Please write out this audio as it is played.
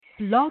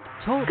Blog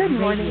Talk Good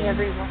morning, Radio.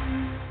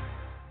 everyone.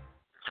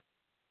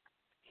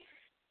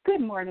 Good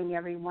morning,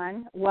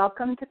 everyone.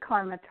 Welcome to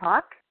Karma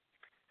Talk.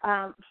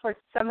 For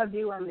some of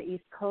you on the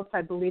East Coast,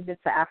 I believe it's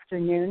the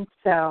afternoon,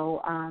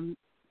 so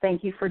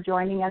thank you for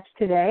joining us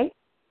today.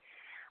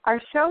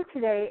 Our show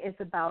today is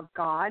about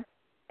God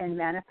and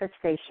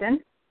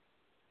manifestation.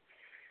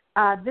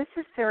 This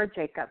is Sarah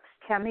Jacobs,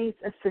 Tammy's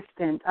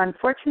assistant.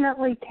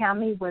 Unfortunately,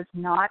 Tammy was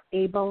not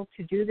able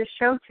to do the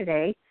show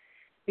today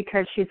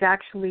because she's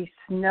actually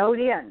snowed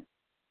in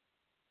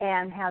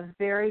and has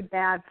very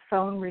bad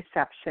phone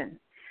reception.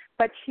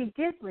 But she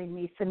did leave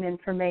me some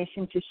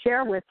information to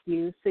share with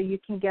you so you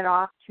can get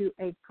off to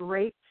a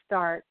great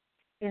start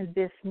in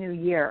this new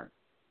year.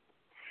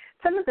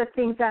 Some of the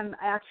things I'm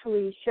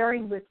actually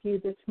sharing with you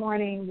this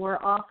morning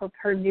were off of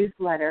her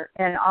newsletter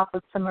and off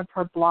of some of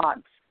her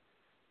blogs.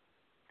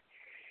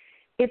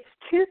 It's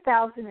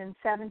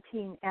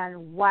 2017,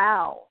 and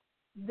wow,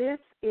 this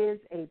is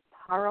a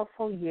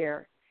powerful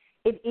year.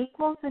 It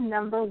equals the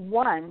number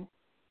 1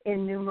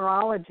 in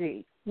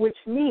numerology, which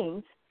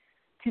means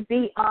to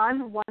be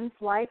on one's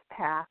life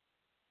path,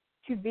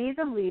 to be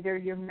the leader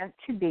you're meant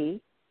to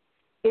be.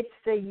 It's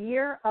the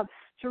year of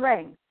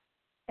strength,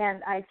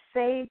 and I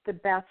saved the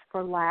best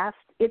for last.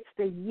 It's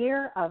the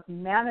year of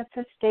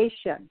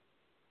manifestation.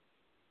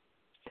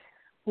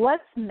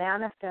 Let's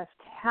manifest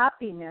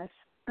happiness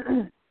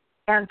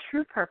and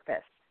true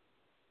purpose.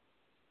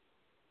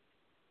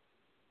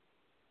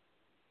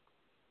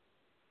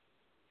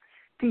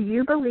 Do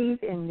you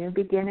believe in new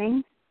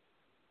beginnings?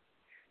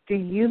 Do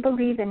you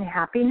believe in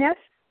happiness?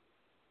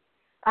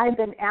 I've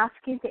been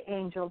asking the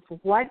angels,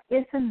 what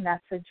is the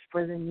message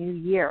for the new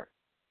year?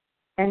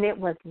 And it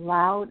was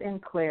loud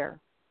and clear.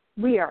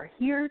 We are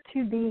here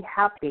to be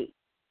happy.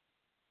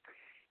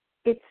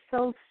 It's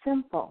so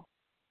simple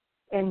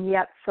and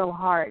yet so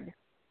hard.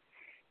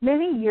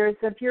 Many years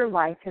of your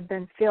life have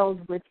been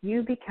filled with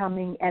you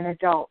becoming an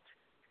adult.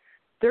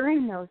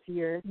 During those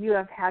years, you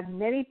have had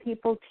many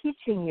people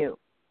teaching you,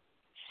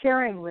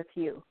 sharing with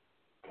you,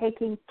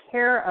 taking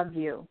care of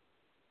you,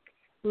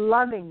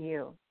 loving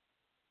you,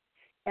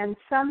 and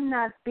some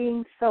not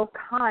being so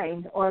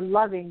kind or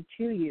loving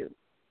to you.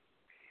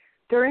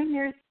 During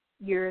your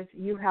years,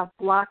 you have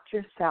blocked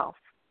yourself,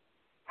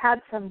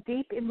 had some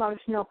deep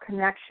emotional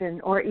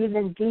connection or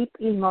even deep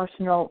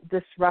emotional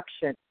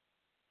disruption.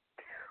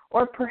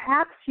 Or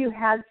perhaps you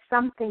had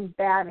something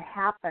bad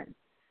happen,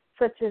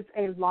 such as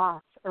a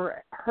loss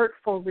or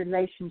hurtful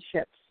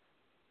relationships.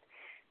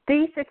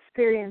 These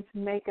experiences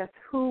make us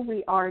who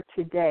we are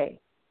today.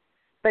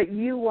 But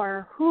you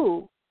are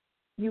who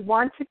you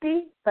want to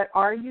be, but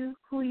are you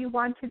who you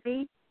want to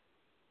be?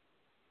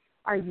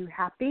 Are you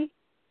happy?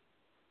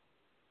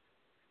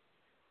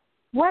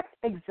 What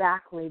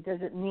exactly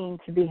does it mean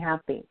to be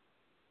happy?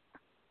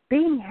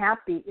 Being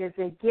happy is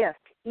a gift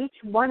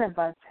each one of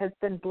us has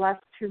been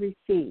blessed to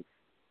receive.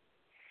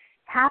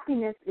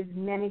 Happiness is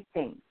many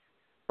things,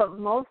 but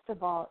most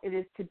of all, it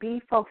is to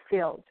be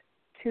fulfilled,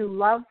 to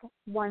love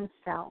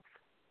oneself.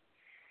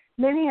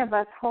 Many of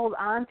us hold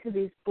on to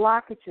these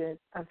blockages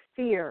of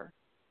fear,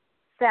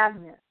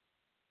 sadness,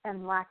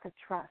 and lack of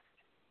trust.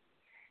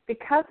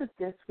 Because of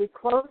this, we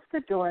close the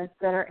doors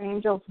that our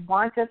angels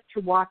want us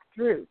to walk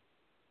through.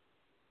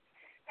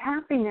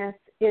 Happiness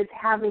is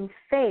having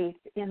faith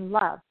in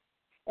love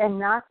and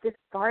not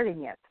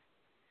discarding it.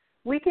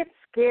 We get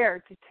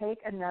scared to take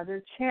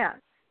another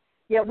chance,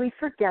 yet we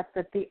forget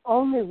that the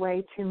only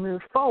way to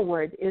move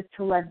forward is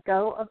to let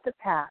go of the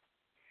past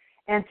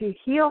and to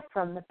heal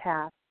from the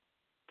past,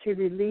 to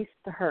release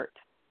the hurt.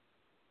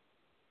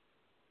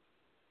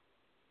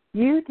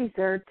 You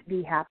deserve to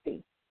be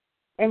happy,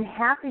 and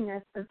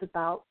happiness is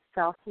about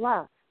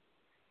self-love.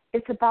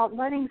 It's about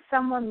letting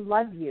someone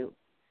love you,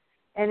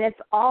 and it's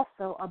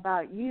also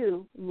about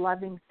you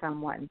loving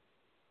someone.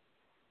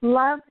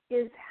 Love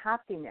is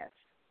happiness.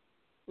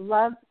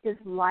 Love is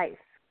life.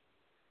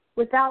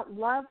 Without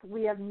love,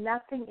 we have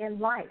nothing in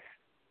life.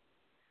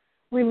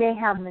 We may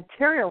have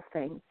material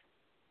things,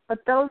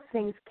 but those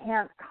things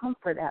can't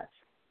comfort us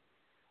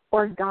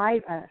or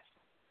guide us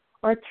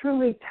or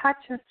truly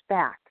touch us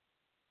back.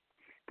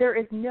 There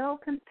is no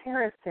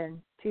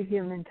comparison to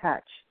human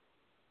touch.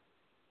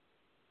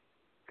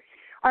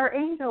 Our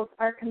angels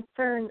are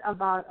concerned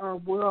about our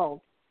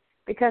world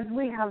because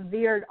we have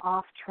veered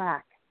off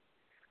track.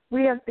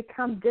 We have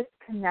become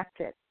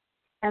disconnected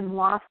and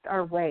lost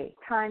our way.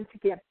 Time to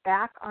get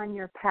back on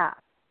your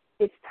path.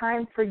 It's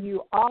time for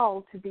you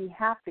all to be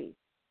happy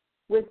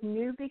with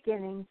new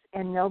beginnings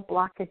and no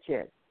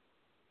blockages.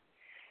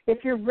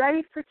 If you're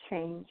ready for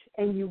change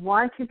and you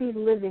want to be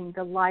living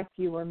the life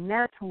you were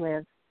meant to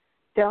live,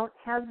 don't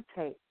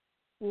hesitate.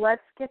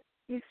 Let's get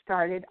you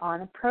started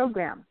on a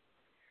program.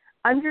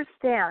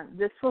 Understand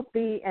this will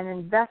be an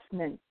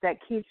investment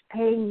that keeps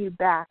paying you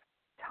back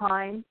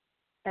time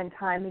and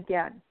time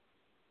again.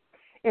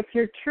 If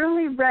you're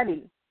truly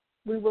ready,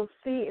 we will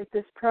see if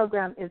this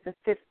program is a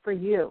fit for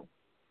you.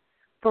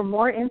 For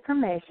more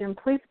information,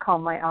 please call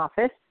my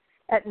office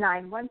at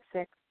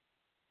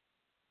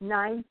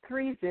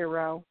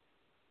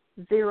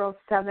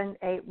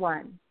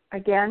 916-930-0781.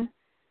 Again,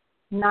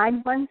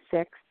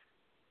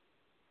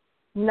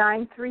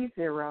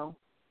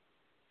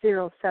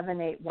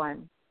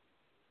 916-930-0781.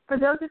 For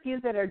those of you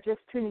that are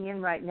just tuning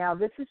in right now,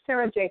 this is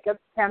Sarah Jacobs,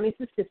 Tammy's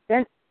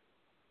assistant.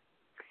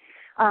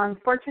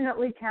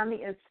 Fortunately, Tammy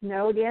is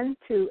snowed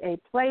into a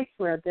place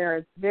where there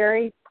is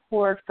very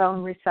poor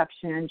phone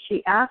reception, and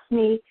she asked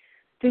me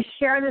to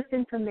share this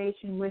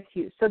information with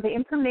you. So the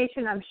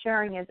information I'm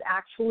sharing is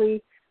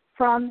actually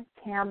from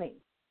Tammy.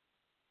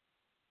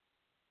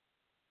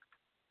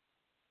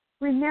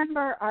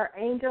 Remember, our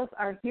angels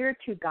are here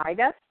to guide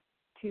us,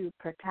 to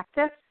protect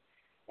us,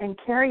 and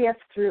carry us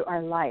through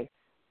our life.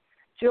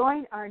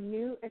 Join our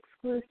new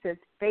exclusive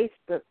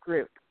Facebook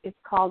group. It's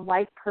called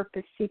Life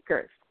Purpose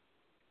Seekers.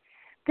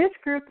 This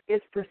group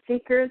is for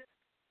seekers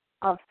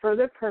of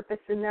further purpose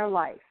in their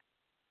life,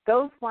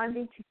 those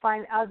wanting to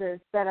find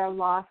others that are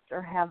lost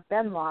or have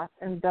been lost,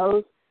 and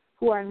those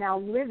who are now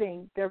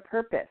living their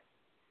purpose.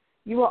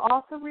 You will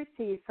also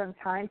receive from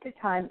time to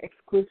time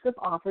exclusive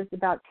offers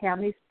about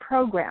Tammy's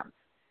programs,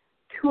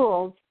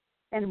 tools,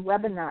 and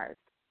webinars,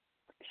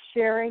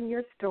 sharing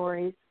your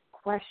stories,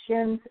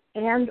 questions,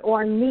 and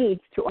or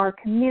needs to our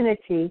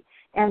community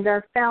and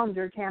our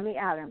founder, Tammy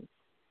Adams.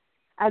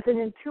 As an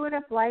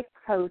intuitive life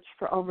coach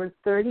for over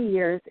 30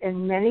 years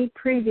in many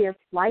previous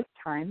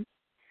lifetimes,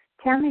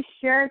 Tammy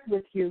shares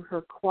with you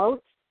her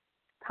quotes,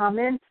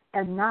 comments,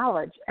 and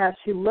knowledge as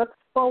she looks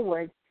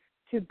forward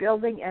to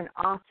building an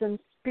awesome,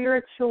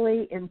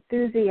 spiritually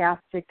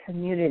enthusiastic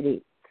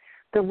community.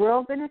 The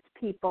world and its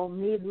people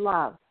need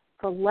love,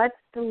 so let's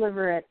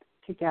deliver it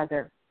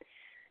together.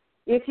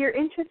 If you're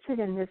interested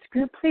in this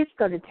group, please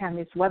go to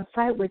Tammy's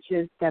website, which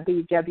is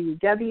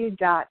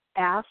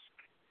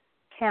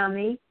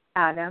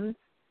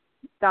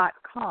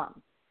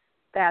www.asktammyadams.com.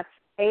 That's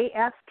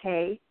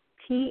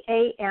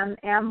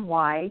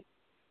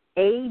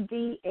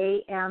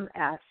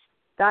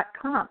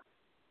AskTammyAdams.com.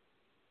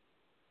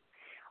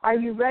 Are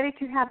you ready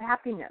to have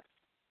happiness?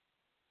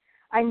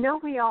 I know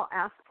we all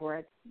ask for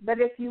it,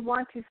 but if you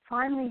want to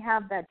finally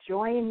have that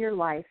joy in your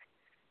life,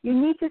 you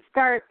need to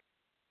start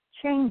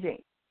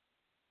changing.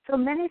 So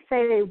many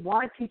say they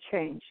want to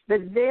change,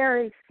 but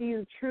very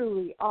few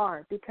truly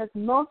are, because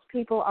most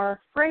people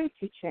are afraid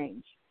to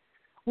change.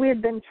 We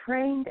have been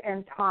trained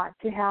and taught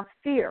to have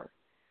fear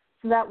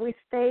so that we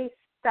stay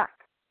stuck,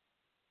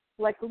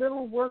 like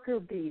little worker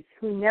bees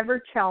who never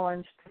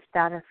challenge the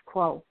status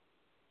quo.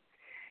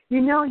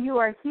 You know you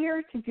are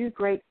here to do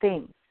great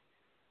things,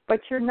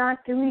 but you're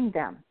not doing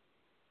them.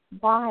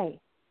 Why?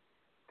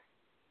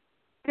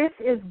 This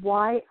is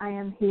why I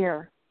am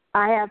here.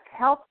 I have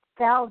helped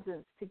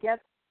thousands to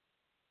get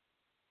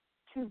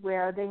to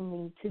where they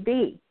need to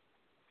be.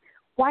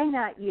 Why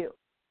not you?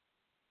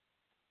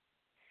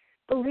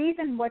 Believe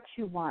in what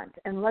you want,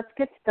 and let's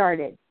get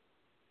started.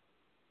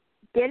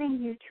 Getting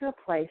you to a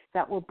place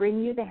that will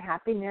bring you the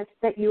happiness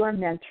that you are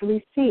meant to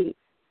receive.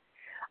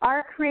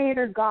 Our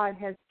Creator God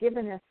has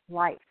given us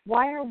life.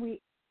 Why are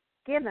we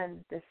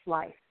given this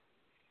life?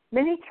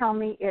 Many tell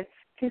me it's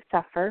to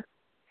suffer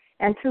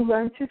and to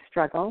learn to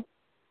struggle,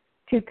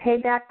 to pay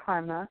back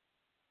karma,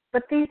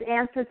 but these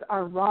answers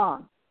are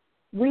wrong.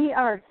 We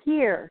are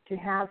here to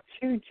have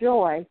true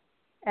joy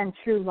and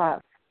true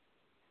love.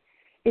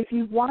 If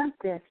you want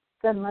this,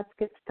 then let's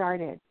get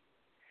started.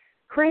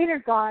 Creator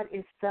God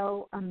is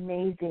so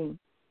amazing.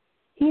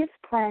 He has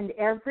planned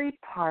every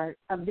part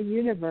of the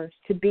universe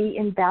to be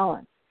in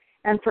balance,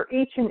 and for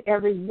each and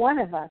every one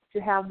of us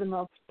to have the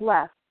most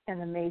blessed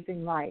and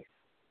amazing life.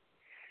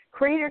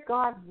 Creator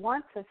God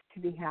wants us to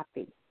be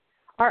happy.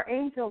 Our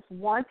angels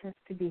want us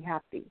to be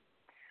happy.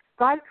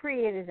 God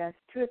created us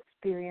to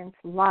experience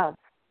love.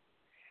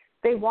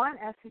 They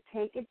want us to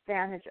take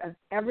advantage of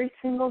every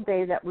single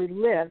day that we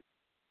live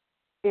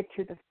it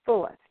to the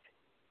fullest.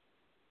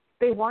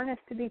 They want us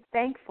to be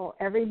thankful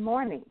every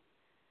morning,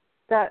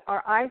 that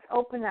our eyes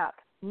open up,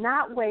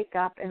 not wake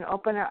up and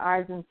open our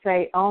eyes and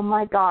say, oh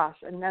my gosh,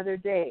 another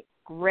day,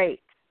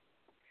 great.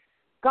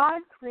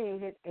 God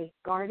created a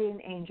guardian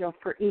angel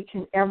for each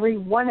and every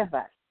one of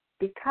us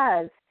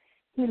because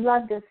He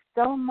loved us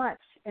so much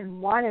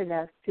and wanted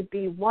us to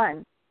be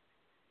one,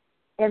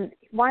 and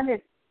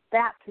wanted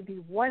that to be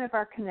one of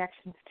our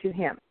connections to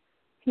Him.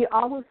 He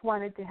always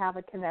wanted to have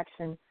a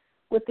connection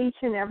with each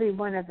and every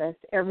one of us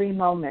every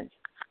moment.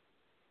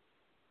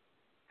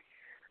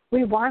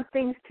 We want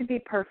things to be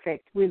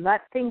perfect. We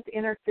let things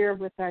interfere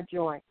with our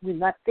joy. We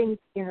let things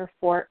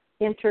interfere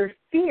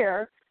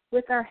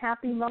with our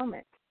happy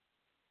moment.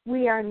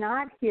 We are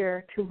not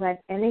here to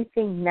let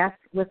anything mess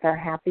with our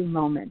happy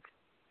moment.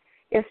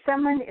 If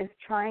someone is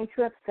trying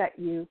to upset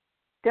you,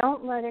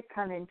 don't let it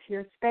come into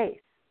your space.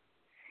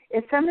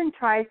 If someone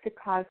tries to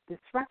cause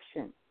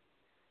disruption,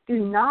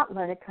 do not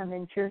let it come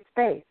into your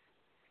space.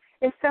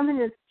 If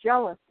someone is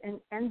jealous and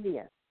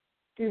envious,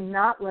 do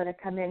not let it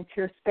come into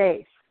your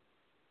space.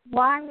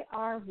 Why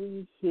are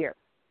we here?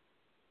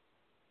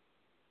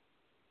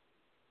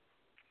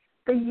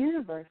 The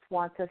universe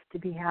wants us to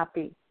be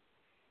happy.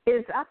 It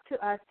is up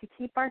to us to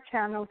keep our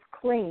channels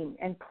clean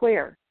and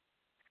clear,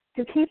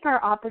 to keep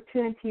our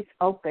opportunities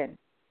open,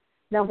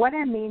 Now, what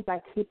I mean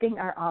by keeping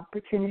our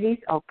opportunities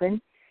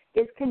open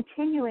is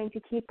continuing to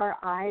keep our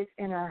eyes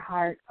and our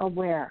heart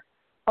aware,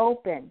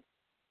 open,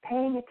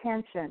 paying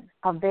attention,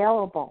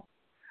 available,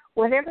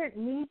 whatever it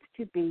needs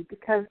to be,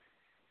 because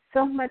there's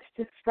so much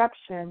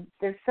disruption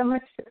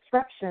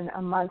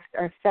amongst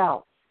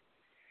ourselves.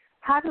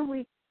 How do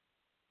we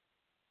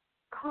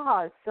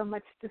cause so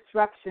much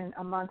disruption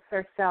amongst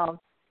ourselves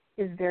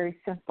is very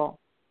simple.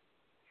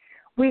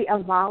 We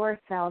allow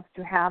ourselves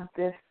to have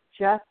this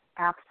just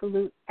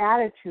absolute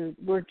attitude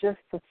where just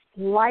the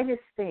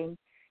slightest thing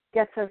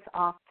gets us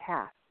off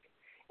task.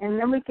 And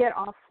then we get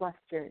all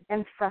flustered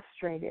and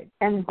frustrated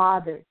and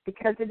bothered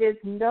because it is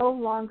no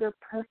longer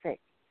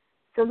perfect.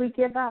 So we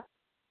give up.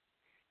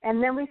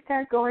 And then we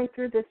start going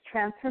through this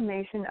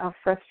transformation of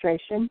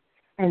frustration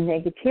and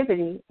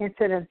negativity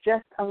instead of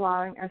just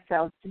allowing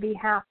ourselves to be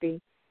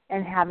happy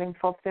and having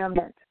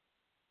fulfillment.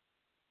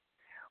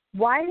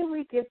 Why do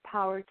we give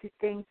power to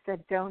things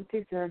that don't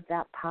deserve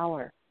that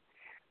power?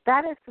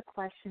 That is the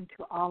question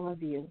to all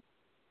of you.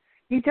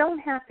 You don't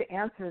have to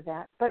answer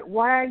that, but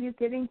why are you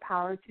giving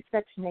power to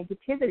such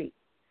negativity?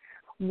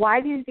 Why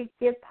do you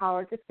give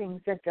power to things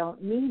that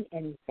don't mean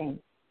anything?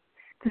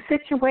 To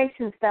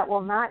situations that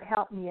will not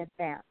help me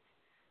advance?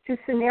 To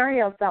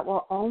scenarios that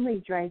will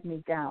only drag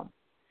me down?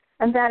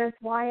 And that is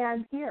why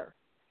I'm here.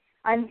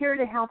 I'm here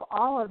to help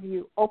all of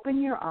you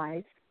open your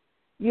eyes,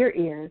 your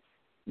ears,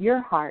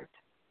 your heart,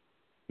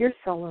 your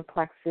solar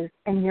plexus,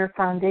 and your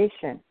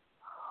foundation.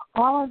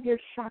 All of your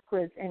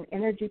chakras and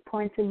energy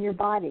points in your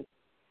body.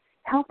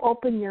 Help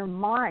open your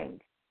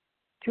mind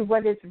to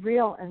what is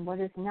real and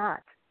what is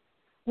not.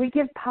 We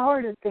give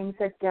power to things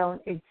that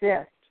don't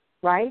exist,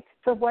 right?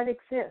 So what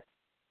exists?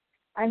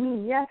 I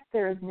mean, yes,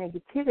 there is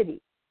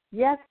negativity.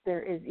 Yes,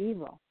 there is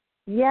evil.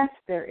 Yes,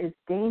 there is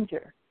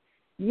danger.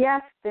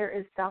 Yes, there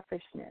is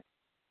selfishness.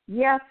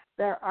 Yes,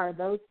 there are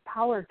those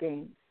power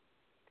games.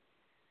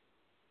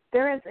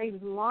 There is a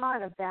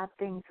lot of bad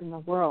things in the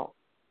world.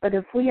 But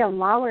if we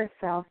allow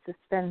ourselves to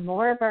spend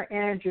more of our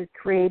energy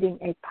creating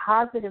a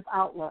positive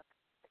outlook,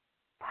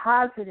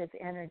 positive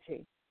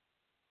energy,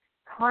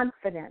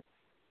 confidence,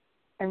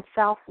 and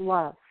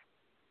self-love,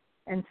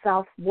 and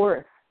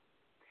self-worth,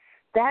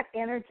 that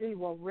energy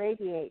will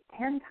radiate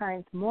 10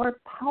 times more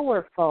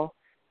powerful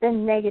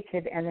than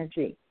negative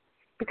energy,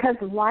 because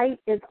light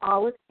is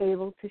always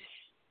able to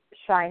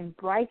shine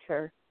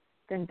brighter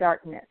than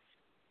darkness.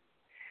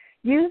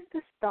 Use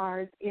the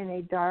stars in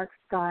a dark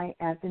sky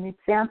as an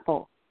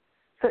example.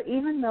 So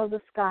even though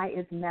the sky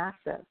is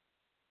massive,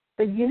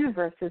 the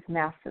universe is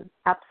massive,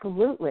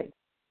 absolutely.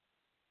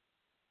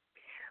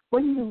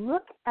 When you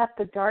look at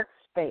the dark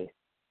space,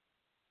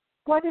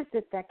 what is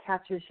it that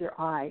catches your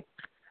eye?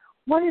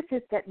 What is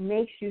it that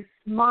makes you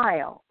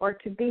smile or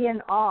to be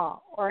in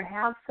awe or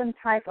have some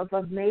type of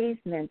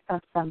amazement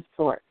of some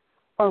sort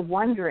or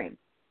wondering?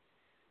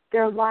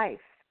 Their life,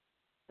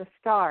 the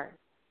stars,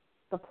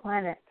 the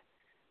planet,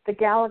 the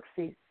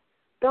galaxies,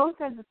 those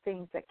are the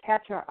things that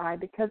catch our eye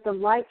because the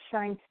light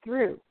shines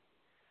through.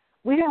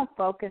 We don't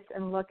focus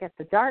and look at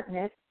the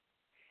darkness.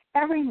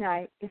 Every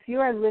night, if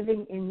you are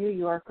living in New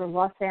York or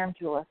Los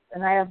Angeles,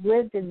 and I have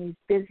lived in these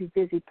busy,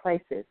 busy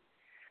places,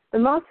 the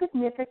most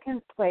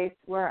significant place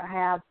where I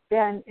have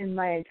been in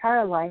my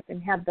entire life and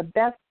had the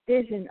best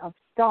vision of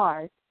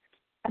stars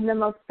and the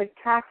most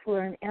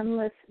spectacular and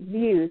endless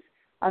views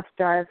of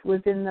stars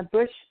was in the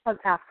bush of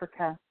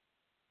Africa.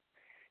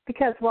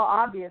 Because, well,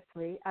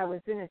 obviously, I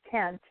was in a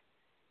tent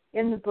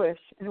in the bush,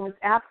 and it was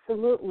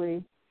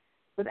absolutely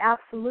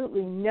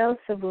no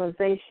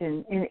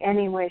civilization in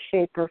any way,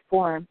 shape, or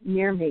form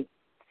near me.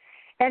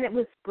 And it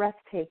was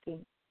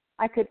breathtaking.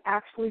 I could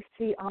actually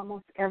see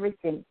almost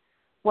everything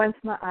once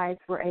my eyes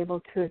were able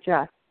to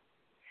adjust.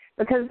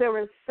 Because there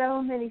were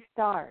so many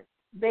stars,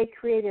 they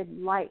created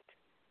light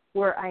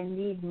where I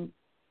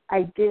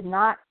did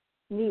not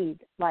need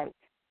light.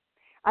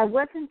 I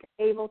wasn't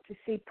able to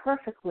see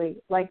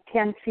perfectly like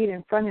 10 feet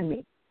in front of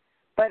me,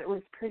 but it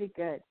was pretty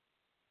good.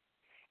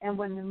 And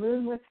when the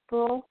moon was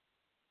full,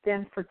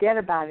 then forget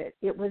about it.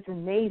 It was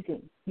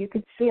amazing. You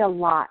could see a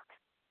lot.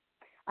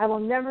 I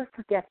will never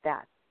forget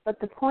that. But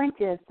the point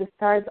is, the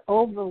stars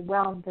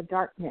overwhelmed the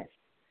darkness.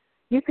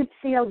 You could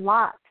see a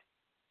lot.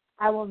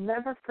 I will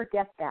never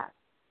forget that.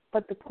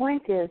 But the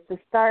point is, the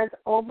stars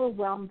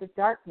overwhelmed the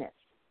darkness.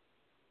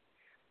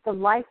 The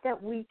light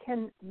that we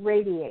can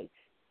radiate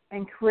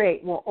and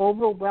create will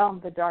overwhelm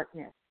the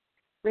darkness.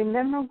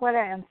 Remember what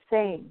I am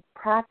saying.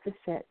 Practice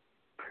it.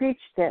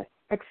 Preach this.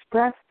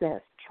 Express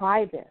this.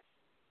 Try this.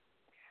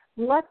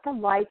 Let the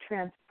light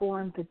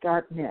transform the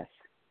darkness.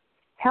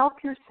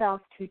 Help yourself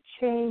to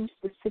change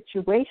the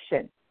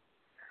situation.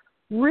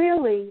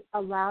 Really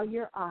allow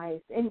your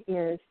eyes and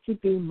ears to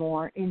be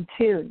more in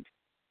tune.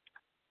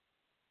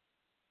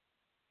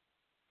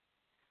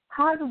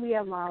 How do we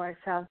allow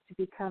ourselves to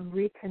become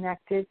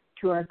reconnected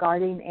to our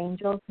guardian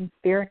angels and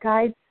spirit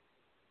guides?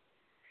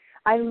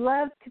 I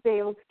love to be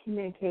able to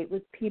communicate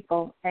with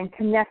people and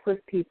connect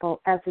with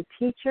people as a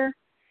teacher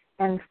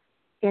and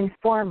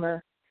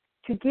informer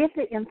to give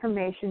the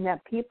information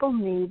that people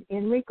need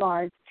in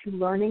regards to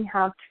learning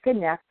how to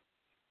connect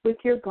with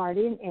your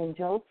guardian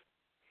angels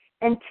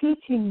and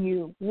teaching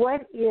you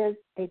what is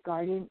a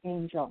guardian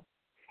angel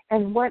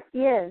and what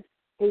is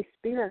a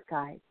spirit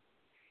guide.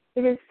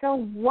 It is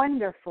so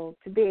wonderful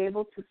to be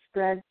able to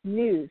spread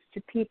news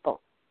to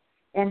people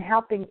and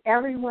helping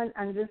everyone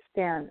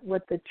understand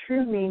what the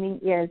true meaning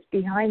is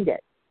behind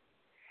it.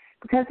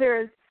 Because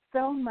there is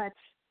so much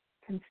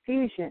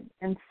confusion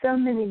and so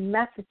many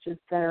messages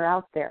that are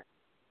out there.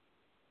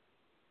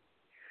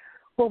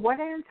 Well, what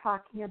I am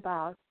talking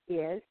about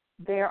is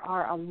there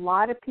are a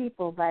lot of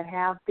people that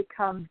have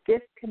become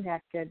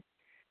disconnected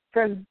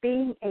from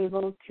being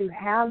able to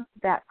have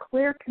that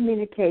clear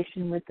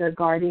communication with their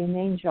guardian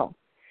angel.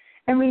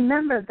 And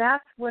remember,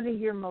 that's one of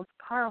your most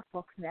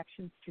powerful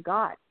connections to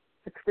God,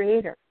 the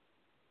Creator.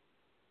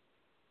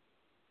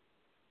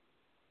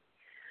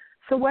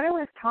 So what I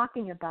was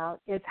talking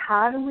about is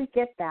how do we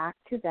get back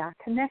to that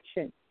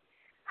connection?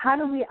 How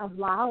do we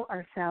allow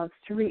ourselves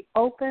to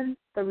reopen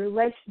the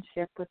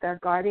relationship with our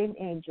guardian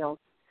angels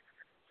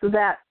so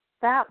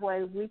that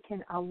way we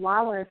can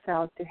allow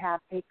ourselves to have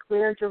a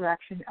clear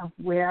direction of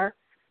where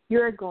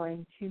you're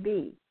going to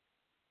be,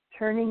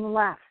 turning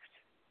left,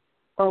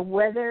 or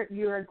whether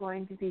you are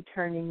going to be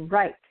turning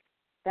right,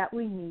 that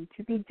we need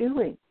to be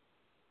doing.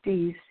 Do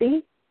you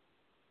see?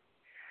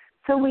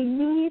 So we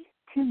need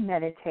to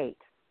meditate.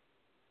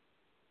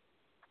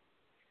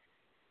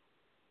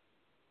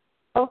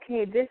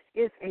 Okay, this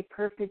is a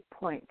perfect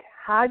point.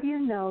 How do you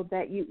know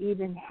that you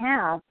even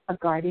have a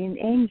guardian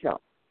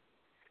angel?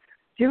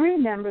 Do you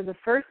remember the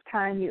first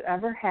time you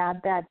ever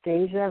had that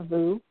deja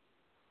vu,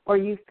 or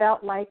you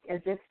felt like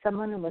as if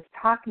someone was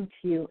talking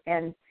to you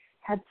and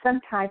had some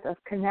type of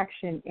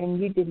connection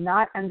and you did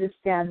not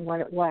understand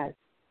what it was?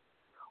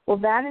 Well,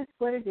 that is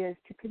what it is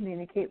to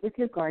communicate with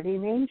your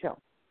guardian angel.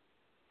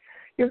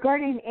 Your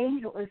guardian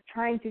angel is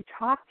trying to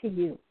talk to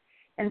you,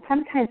 and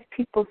sometimes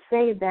people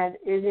say that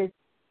it is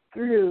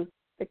through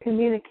the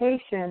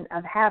communication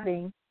of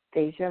having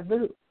deja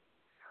vu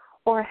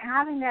or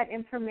having that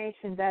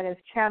information that is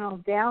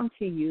channeled down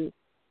to you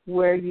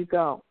where you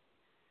go.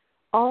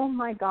 Oh,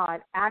 my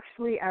God,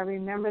 actually, I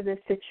remember this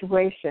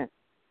situation.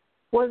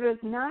 Well, there's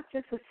not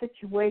just a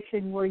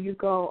situation where you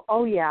go,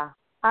 oh, yeah,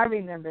 I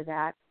remember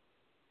that.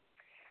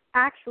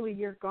 Actually,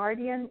 your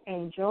guardian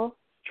angel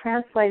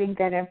translating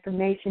that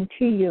information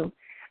to you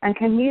and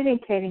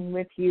communicating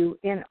with you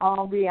in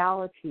all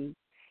reality.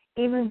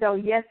 Even though,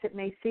 yes, it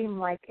may seem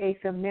like a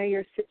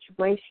familiar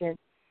situation,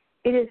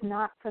 it is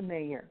not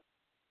familiar.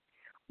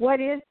 What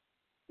it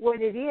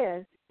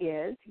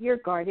is your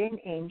guardian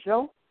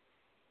angel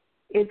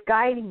is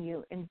guiding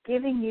you and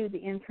giving you the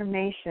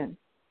information.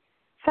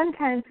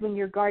 Sometimes when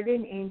your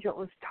guardian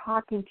angel is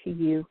talking to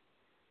you,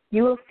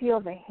 you will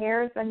feel the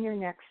hairs on your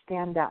neck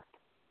stand up,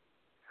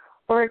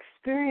 or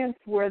experience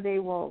where they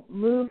will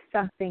move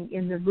something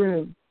in the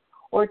room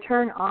or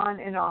turn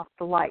on and off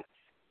the lights.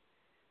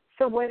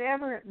 So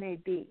whatever it may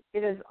be,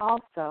 it is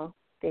also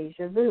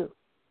deja vu.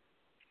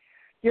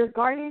 Your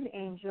guardian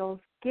angels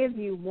give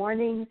you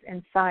warnings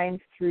and signs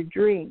through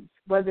dreams,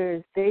 whether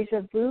it's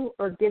deja vu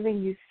or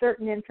giving you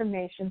certain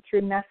information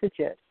through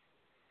messages.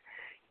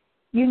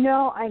 You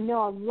know, I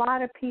know a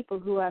lot of people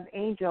who have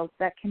angels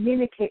that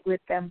communicate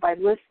with them by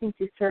listening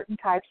to certain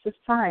types of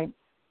signs,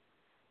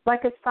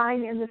 like a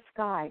sign in the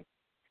sky,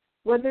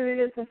 whether it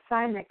is a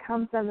sign that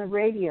comes on the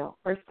radio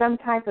or some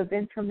type of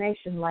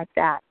information like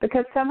that,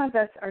 because some of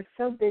us are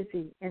so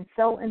busy and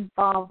so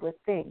involved with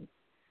things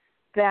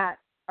that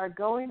are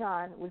going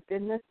on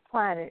within this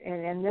planet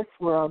and in this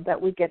world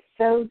that we get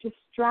so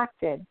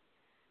distracted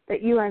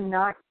that you are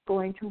not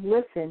going to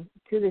listen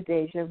to the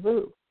deja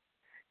vu.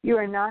 You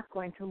are not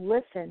going to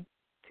listen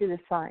to the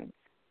signs.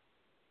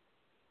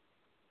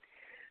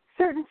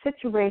 Certain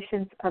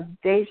situations of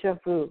deja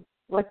vu,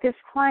 like this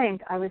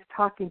client I was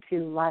talking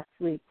to last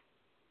week.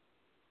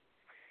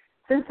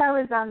 Since I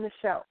was on the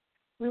show,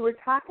 we were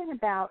talking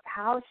about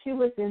how she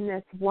was in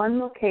this one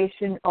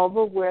location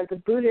over where the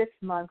Buddhist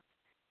monks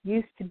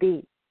used to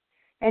be.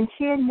 And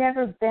she had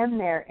never been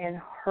there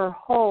in her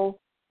whole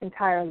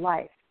entire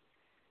life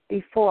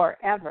before,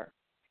 ever.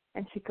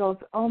 And she goes,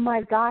 oh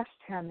my gosh,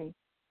 Tammy,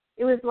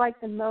 it was like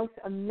the most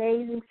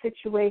amazing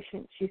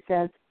situation. She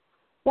says,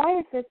 why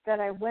is it that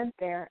I went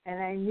there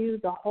and I knew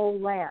the whole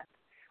land?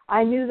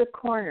 I knew the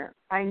corner.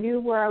 I knew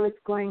where I was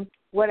going,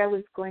 what I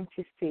was going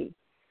to see.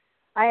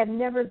 I have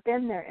never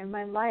been there in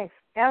my life,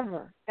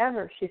 ever,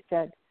 she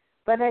said,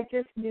 but I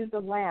just knew the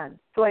land.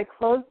 So I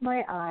closed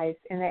my eyes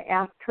and I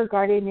asked her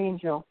guardian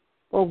angel,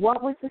 well,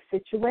 what was the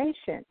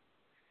situation?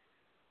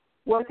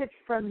 Was it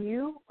from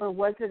you or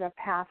was it a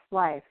past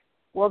life?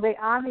 Well, they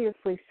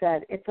obviously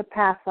said it's a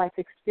past life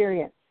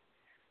experience.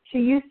 She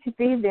used to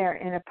be there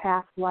in a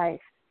past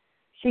life.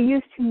 She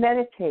used to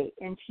meditate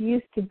and she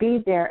used to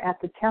be there at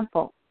the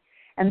temple.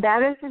 And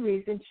that is the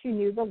reason she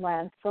knew the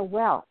land so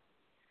well.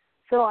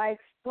 So I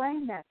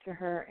explained that to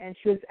her, and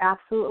she was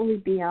absolutely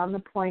beyond the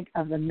point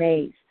of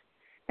amazed.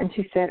 And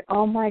she said,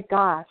 oh, my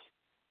gosh,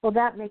 well,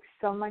 that makes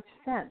so much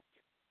sense.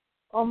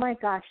 Oh, my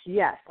gosh,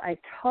 yes, I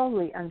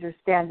totally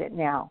understand it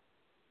now.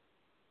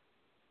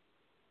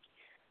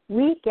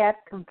 we get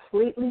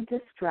completely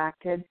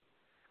distracted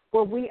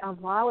where we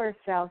allow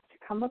ourselves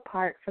to come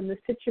apart from the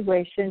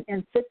situation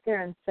and sit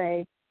there and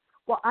say,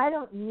 well, I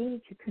don't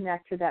need to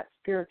connect to that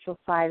spiritual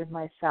side of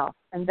myself,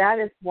 and that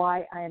is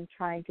why I am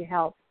trying to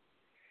help.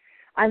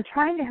 I'm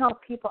trying to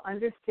help people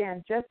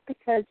understand just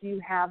because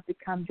you have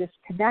become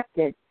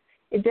disconnected,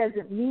 it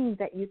doesn't mean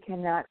that you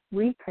cannot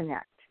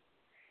reconnect.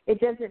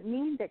 It doesn't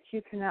mean that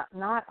you cannot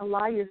not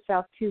allow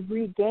yourself to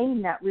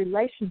regain that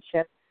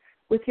relationship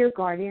with your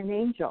guardian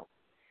angel.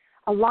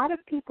 A lot of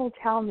people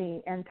tell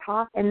me and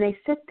talk, and they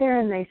sit there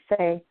and they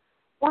say,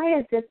 why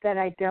is it that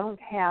I don't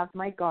have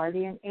my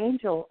guardian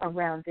angel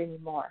around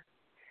anymore?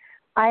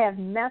 I have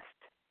messed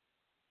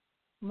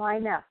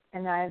mine up,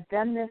 and I have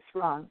done this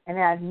wrong, and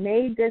I have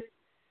made this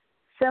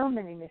so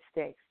many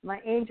mistakes. My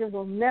angel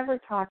will never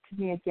talk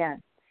to me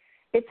again.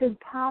 It's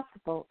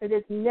impossible. It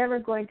is never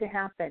going to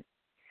happen.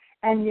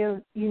 And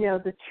you know,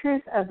 the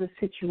truth of the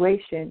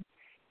situation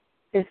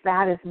is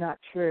that is not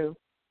true.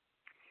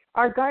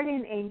 Our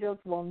guardian angels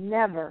will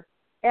never,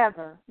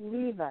 ever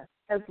leave us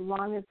as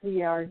long as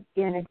we are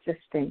in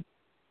existing.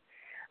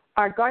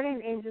 Our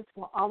guardian angels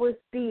will always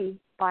be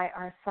by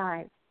our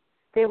side.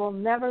 They will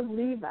never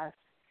leave us.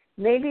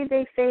 Maybe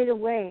they fade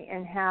away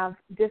and have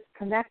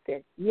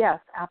disconnected. Yes,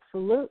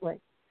 absolutely.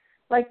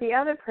 Like the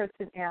other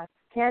person asked,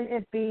 can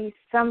it be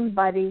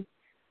somebody,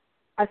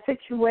 a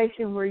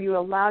situation where you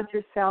allowed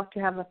yourself to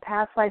have a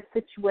past life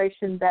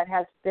situation that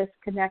has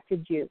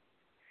disconnected you?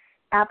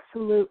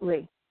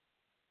 Absolutely.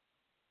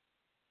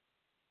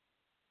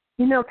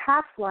 You know,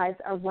 past lives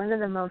are one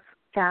of the most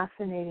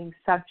fascinating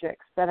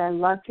subjects that I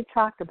love to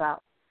talk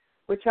about,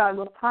 which I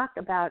will talk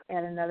about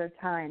at another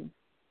time.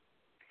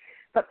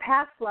 But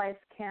past lives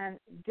can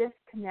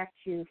disconnect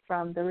you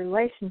from the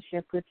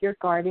relationship with your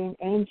guardian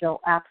angel,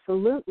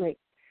 absolutely,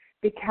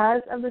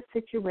 because of the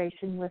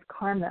situation with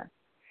karma.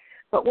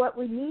 But what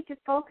we need to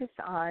focus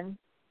on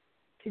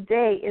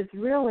today is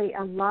really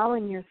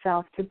allowing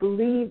yourself to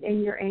believe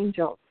in your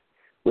angels,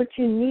 which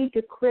you need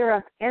to clear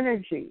up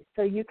energy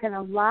so you can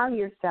allow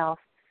yourself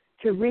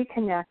to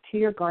reconnect to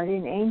your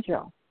guardian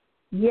angel.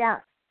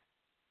 Yes.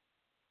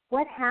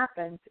 What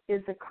happens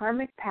is a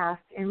karmic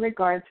past in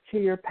regards to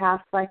your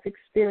past life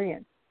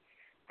experience.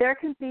 There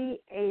can be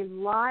a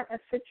lot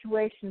of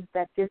situations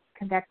that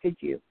disconnected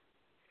you.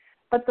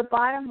 But the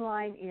bottom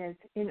line is,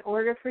 in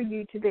order for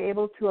you to be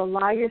able to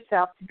allow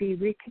yourself to be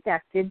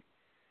reconnected,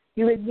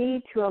 you would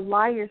need to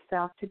allow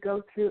yourself to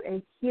go through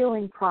a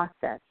healing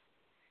process.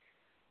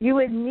 You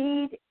would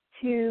need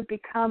to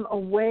become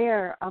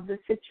aware of the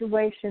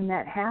situation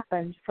that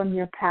happened from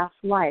your past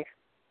life,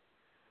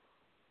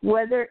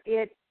 whether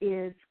it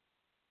is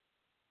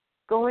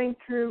going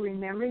through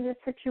remembering the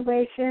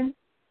situation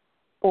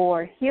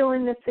or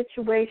healing the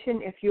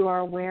situation if you are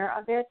aware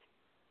of it,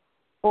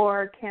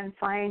 or can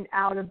find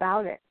out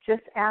about it.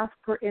 Just ask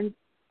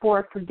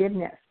for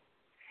forgiveness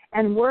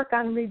and work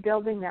on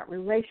rebuilding that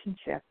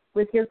relationship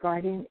with your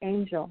guardian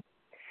angel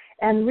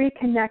and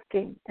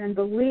reconnecting and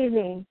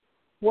believing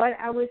what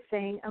I was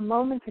saying a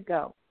moment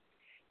ago.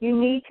 You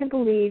need to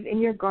believe in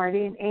your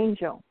guardian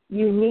angel.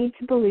 You need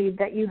to believe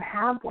that you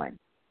have one.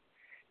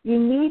 You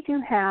need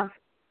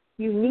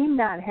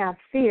not have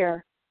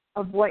fear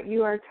of what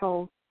you are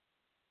told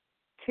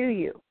to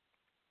you.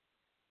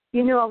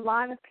 You know, a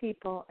lot of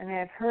people, and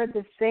I've heard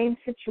the same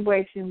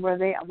situation where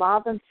they allow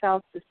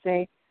themselves to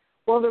say,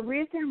 well, the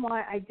reason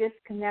why I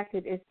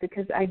disconnected is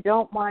because I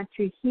don't want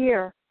to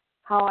hear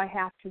how I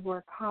have to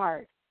work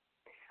hard.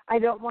 I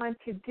don't want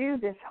to do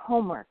this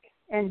homework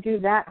and do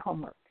that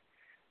homework.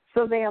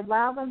 So they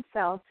allow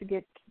themselves to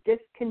get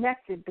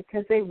disconnected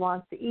because they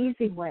want the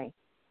easy way.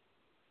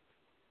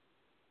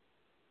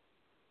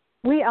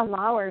 We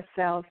allow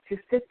ourselves to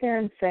sit there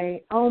and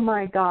say, oh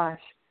my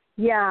gosh,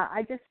 yeah,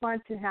 I just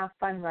want to have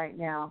fun right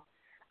now.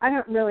 I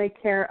don't really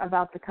care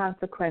about the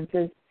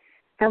consequences.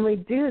 And we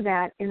do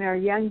that in our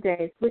young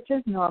days, which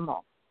is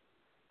normal.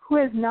 Who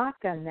has not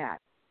done that?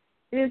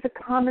 It is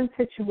a common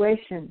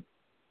situation.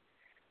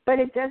 But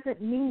it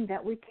doesn't mean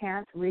that we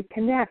can't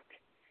reconnect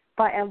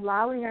by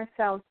allowing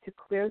ourselves to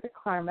clear the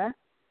karma,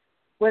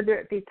 whether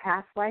it be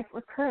past life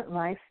or current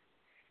life.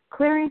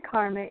 Clearing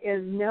karma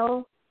is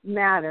no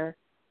matter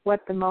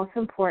what the most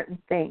important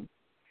thing.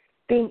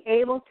 Being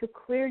able to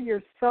clear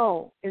your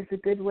soul is a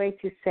good way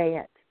to say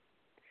it.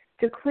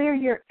 To clear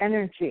your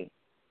energy.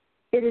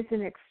 It is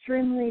an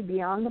extremely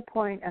beyond the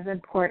point of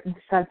important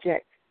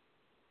subject.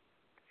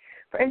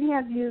 For any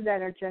of you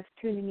that are just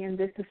tuning in,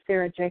 this is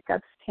Sarah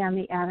Jacobs,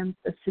 Tammy Adams'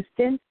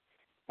 assistant,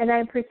 and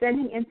I'm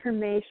presenting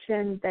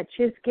information that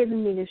she's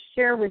given me to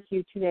share with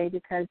you today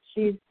because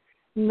she's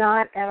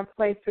not at a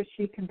place where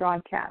she can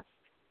broadcast.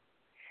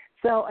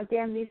 So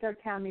again, these are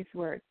Tammy's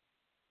words.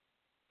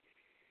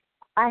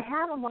 I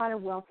have a lot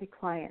of wealthy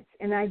clients,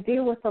 and I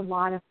deal with a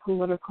lot of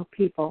political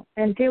people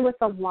and deal with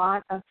a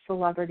lot of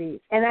celebrities,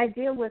 and I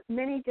deal with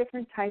many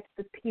different types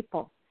of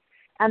people.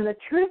 And the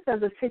truth of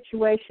the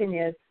situation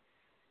is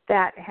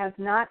that has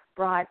not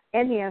brought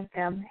any of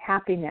them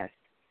happiness.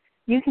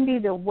 You can be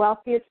the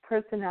wealthiest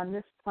person on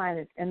this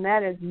planet, and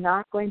that is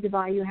not going to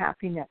buy you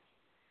happiness.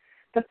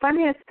 The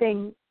funniest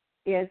thing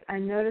is I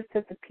notice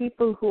that the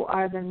people who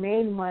are the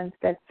main ones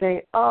that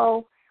say,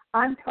 oh,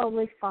 I'm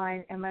totally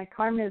fine and my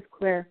karma is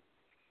clear,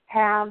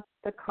 have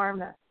the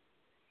karma.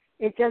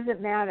 It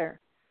doesn't matter.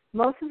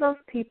 Most of those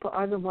people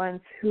are the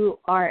ones who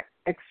are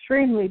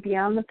extremely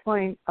beyond the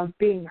point of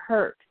being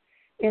hurt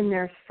in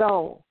their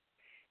soul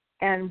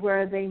and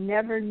where they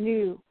never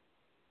knew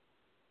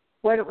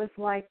what it was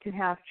like to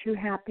have true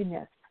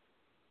happiness.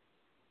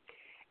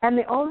 And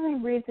the only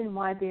reason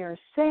why they are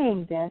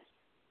saying this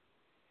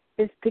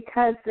is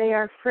because they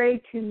are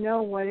afraid to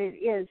know what it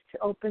is to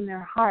open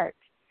their heart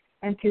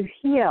and to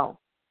heal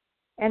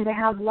and to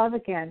have love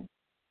again.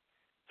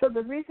 So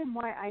the reason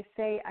why I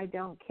say I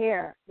don't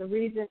care, the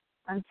reason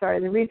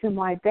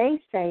why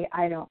they say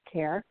I don't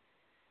care,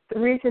 the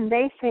reason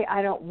they say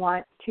I don't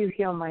want to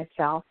heal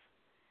myself,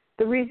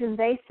 the reason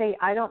they say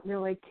I don't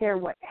really care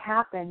what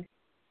happens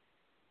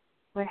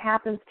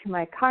to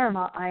my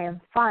karma, I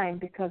am fine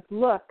because,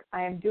 look,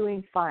 I am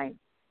doing fine.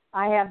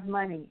 I have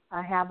money.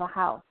 I have a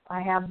house.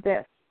 I have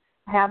this.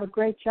 I have a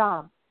great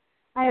job.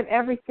 I have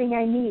everything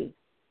I need.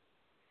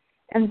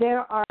 And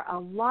there are a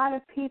lot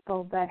of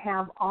people that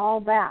have all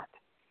that,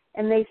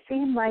 and they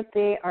seem like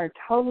they are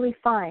totally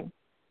fine.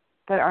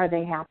 But are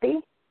they happy?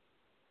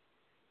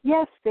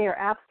 Yes, they are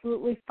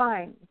absolutely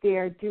fine. They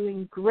are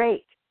doing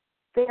great.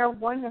 They are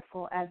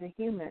wonderful as a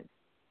human.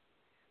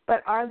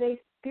 But are they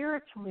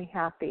spiritually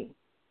happy?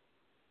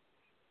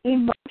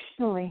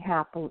 Emotionally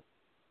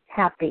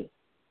happy?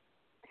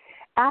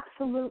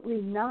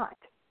 Absolutely not.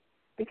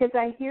 Because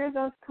I hear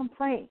those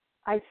complaints.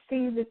 I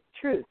see the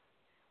truth.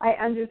 I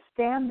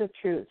understand the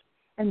truth.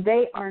 And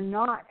they are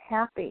not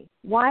happy.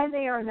 Why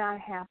they are not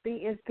happy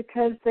is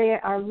because they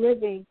are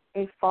living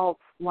a false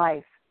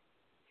life.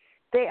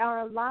 They are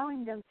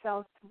allowing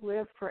themselves to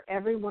live for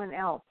everyone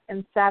else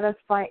and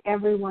satisfy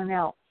everyone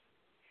else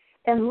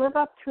and live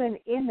up to an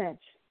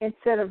image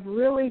instead of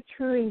really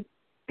truly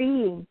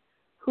being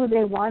who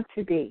they want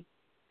to be,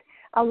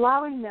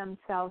 allowing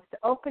themselves to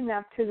open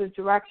up to the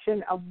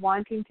direction of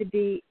wanting to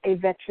be a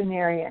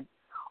veterinarian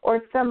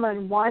or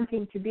someone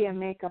wanting to be a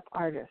makeup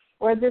artist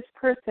or this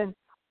person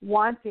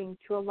wanting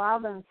to allow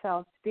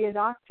themselves to be a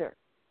doctor.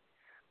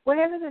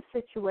 Whatever the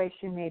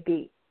situation may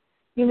be,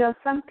 you know,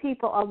 some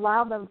people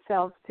allow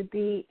themselves to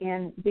be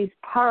in these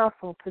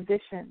powerful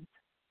positions.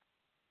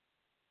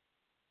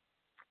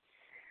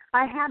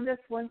 I had this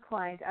one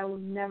client, I will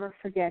never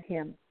forget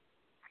him.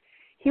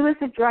 He was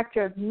the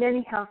director of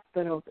many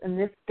hospitals in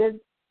this big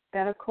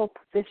medical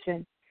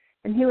position,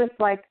 and he was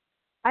like,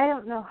 I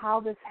don't know how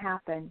this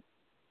happened.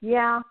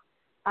 Yeah,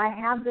 I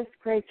have this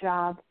great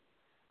job.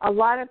 A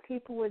lot of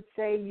people would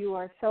say you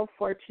are so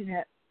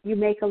fortunate. You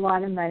make a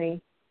lot of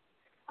money.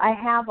 I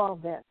have all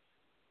this.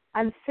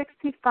 I'm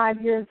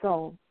 65 years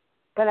old,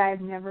 but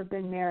I've never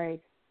been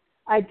married.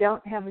 I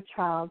don't have a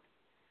child.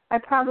 I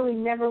probably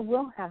never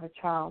will have a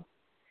child.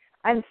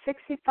 I'm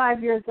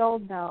 65 years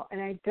old now, and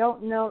I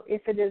don't know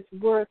if it is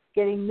worth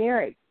getting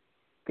married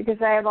because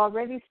I have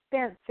already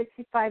spent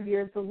 65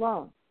 years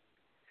alone.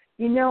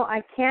 You know,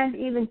 I can't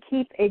even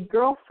keep a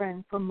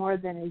girlfriend for more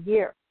than a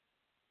year.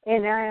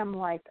 And I am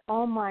like,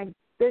 oh my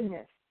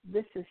goodness,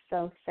 this is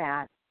so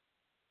sad.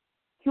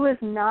 He was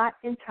not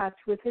in touch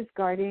with his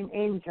guardian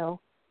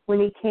angel when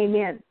he came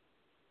in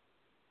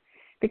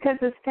because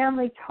his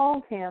family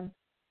told him,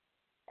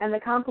 and the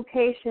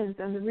complications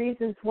and the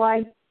reasons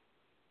why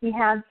he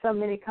had so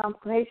many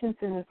complications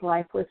in his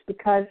life was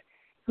because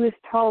he was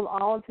told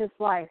all of his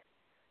life,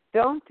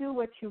 don't do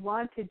what you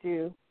want to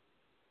do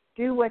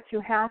what you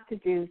have to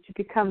do to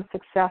become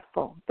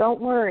successful. Don't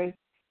worry.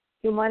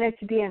 He wanted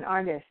to be an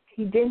artist.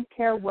 He didn't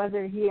care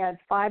whether he had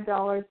 $5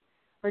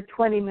 or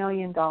 $20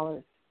 million.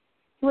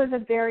 He was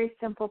a very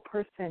simple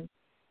person,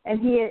 and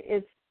he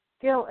is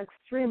still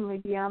extremely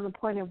beyond the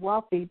point of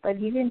wealthy, but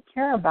he didn't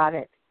care about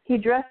it. He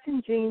dressed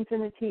in jeans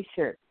and a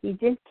T-shirt. He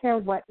didn't care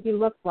what he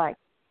looked like.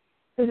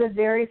 He was a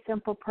very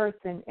simple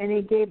person, and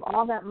he gave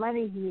all that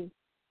money he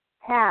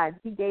had,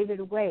 he gave it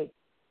away.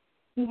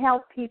 He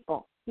helped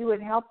people. He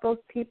would help those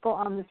people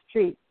on the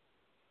street.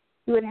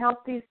 He would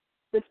help this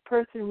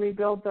person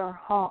rebuild their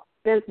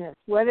business,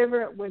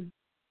 whatever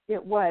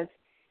it was.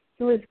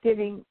 He was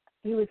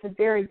a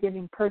very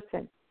giving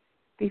person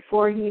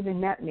before he even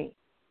met me.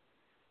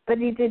 But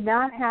he did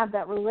not have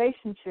that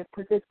relationship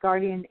with his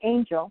guardian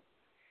angel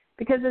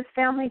because his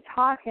family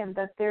taught him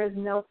that there is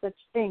no such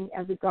thing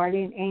as a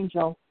guardian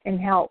angel and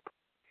help.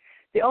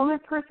 The only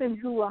person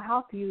who will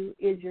help you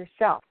is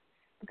yourself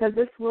because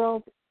this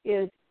world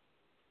is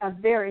a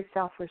very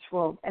selfish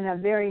world and a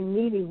very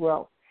needy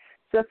world.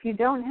 So if you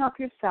don't help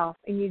yourself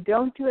and you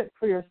don't do it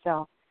for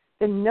yourself,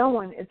 then no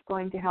one is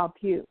going to help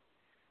you.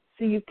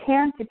 So you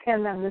can't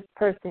depend on this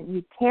person.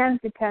 You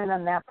can't depend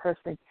on that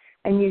person.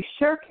 And you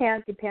sure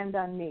can't depend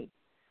on me,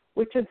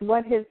 which is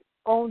what his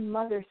own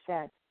mother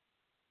said.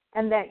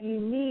 And that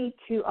you need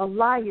to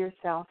allow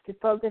yourself to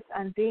focus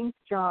on being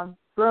strong,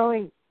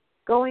 going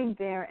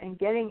there and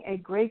getting a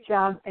great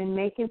job and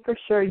making for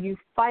sure you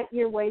fight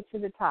your way to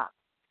the top.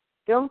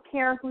 Don't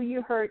care who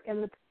you hurt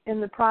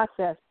in the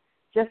process.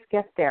 Just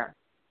get there.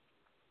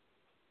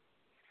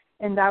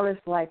 And I was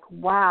like,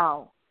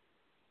 wow.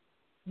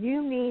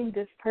 you mean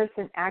this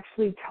person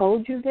actually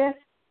told you this,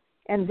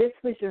 and this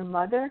was your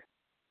mother?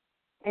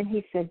 And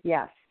he said,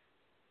 yes.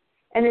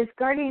 And his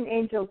guardian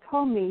angel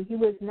told me he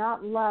was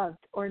not loved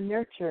or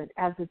nurtured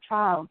as a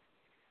child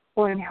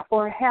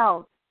or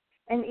held.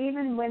 And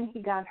even when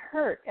he got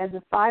hurt as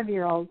a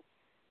 5-year-old,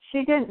 she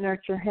didn't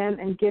nurture him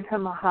and give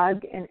him a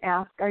hug and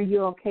ask, are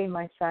you okay,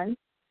 my son?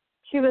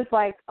 She was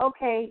like,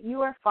 okay,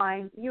 you are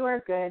fine, you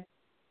are good.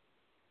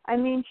 I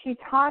mean, she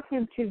taught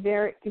him to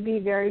be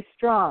very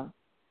strong.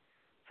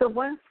 So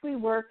once we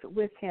worked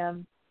with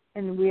him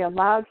and we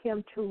allowed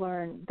him to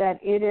learn that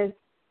it is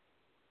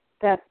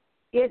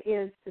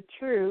the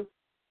truth,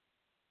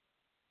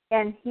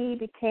 and he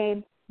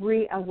became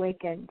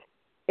reawakened.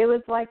 It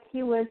was like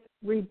he was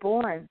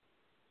reborn,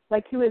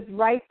 like he was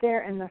right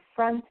there in the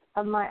front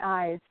of my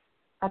eyes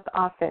at the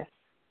office.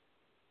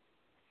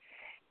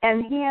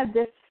 And he had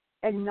this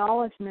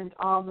acknowledgement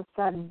all of a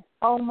sudden,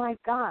 oh my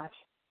gosh,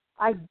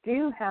 I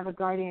do have a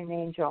guardian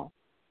angel.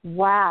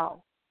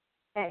 Wow.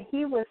 And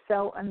he was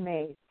so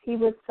amazed. He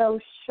was so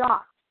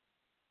shocked.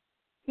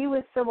 He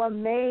was so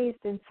amazed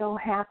and so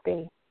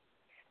happy.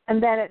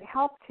 And that it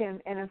helped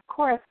him and, of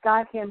course,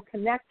 got him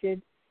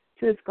connected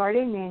to his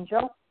guardian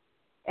angel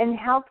and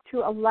helped to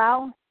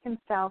allow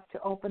himself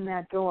to open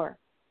that door.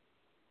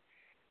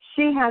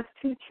 She has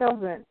 2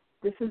 children.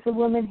 This is a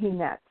woman he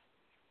met.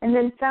 And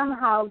then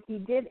somehow he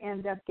did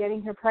end up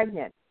getting her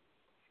pregnant,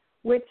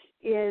 which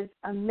is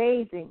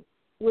amazing,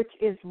 which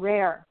is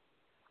rare.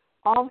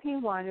 All he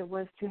wanted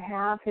was to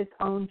have his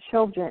own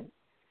children.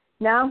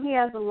 Now he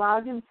has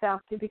allowed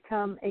himself to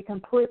become a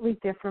completely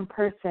different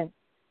person.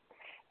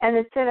 And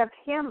instead of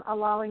him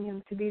allowing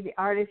him to be the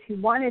artist he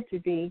wanted to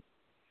be,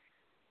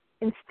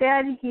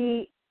 instead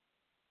he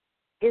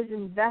is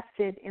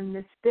invested in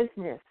this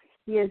business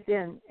he is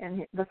in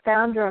and the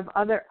founder of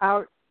other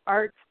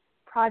arts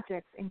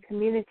projects and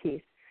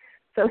communities.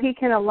 So he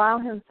can allow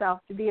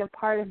himself to be a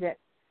part of it.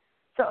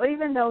 So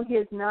even though he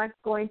is not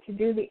going to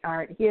do the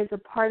art, he is a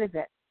part of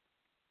it.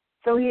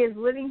 So he is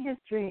living his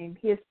dream.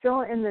 He is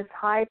still in this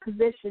high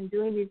position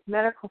doing these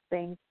medical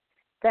things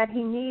that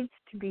he needs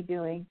to be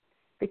doing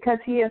because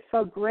he is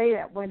so great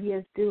at what he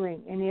is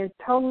doing, and he is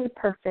totally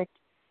perfect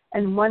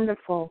and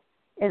wonderful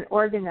and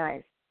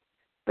organized.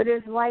 But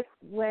it's like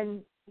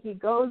when he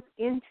goes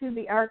into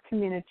the art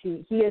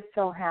community, he is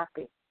so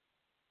happy.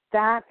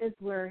 That is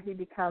where he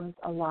becomes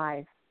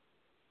alive.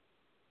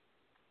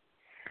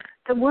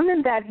 The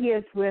woman that he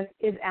is with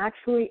is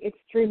actually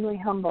extremely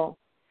humble.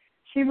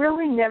 She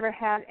really never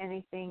had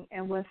anything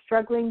and was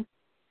struggling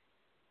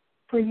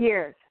for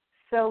years.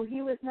 So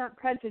he was not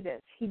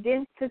prejudiced. He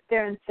didn't sit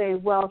there and say,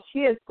 well, she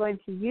is going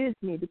to use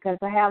me because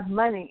I have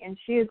money and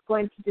she is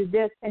going to do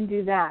this and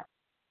do that.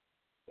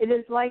 It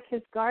is like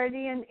his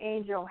guardian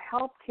angel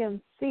helped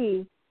him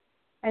see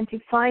and to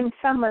find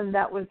someone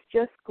that was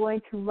just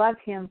going to love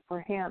him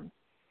for him.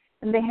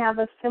 And they have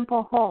a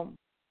simple home.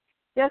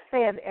 Yes,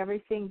 they have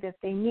everything that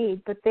they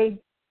need, but they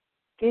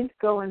didn't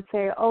go and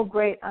say, oh,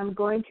 great, I'm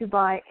going to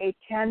buy a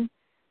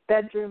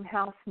 10-bedroom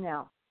house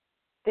now.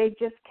 They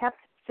just kept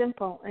it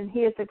simple, and he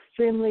is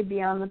extremely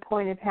beyond the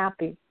point of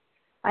happy.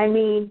 I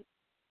mean,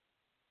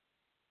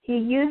 he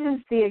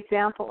uses the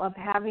example of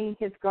having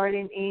his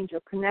guardian angel,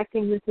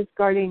 connecting with his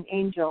guardian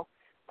angel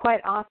quite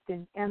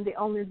often, and the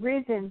only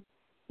reason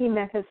he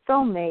met his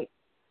soulmate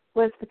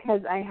was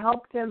because I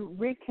helped him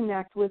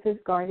reconnect with his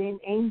guardian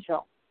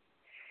angel.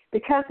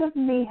 Because of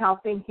me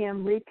helping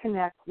him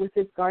reconnect with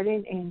his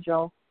guardian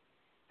angel,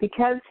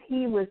 because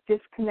he was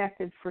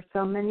disconnected for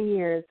so many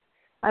years,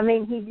 I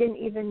mean, he didn't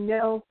even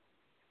know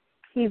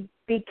he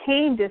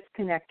became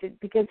disconnected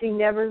because he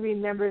never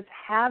remembers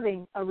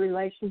having a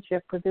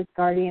relationship with his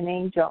guardian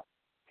angel.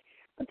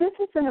 But this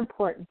is an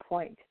important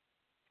point.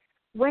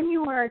 When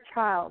you are a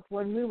child,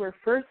 when we were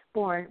first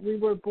born, we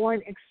were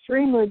born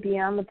extremely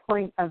beyond the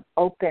point of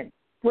open.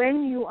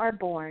 When you are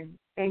born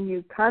and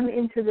you come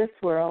into this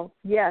world,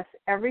 yes,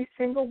 every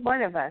single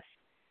one of us,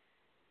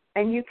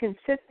 and you can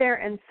sit there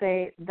and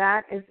say,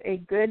 that is a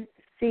good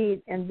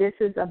seed and this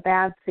is a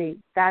bad seed.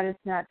 That is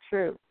not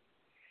true.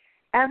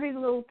 Every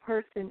little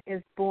person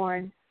is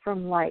born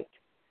from light.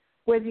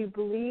 Whether you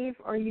believe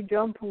or you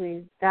don't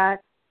believe,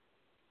 that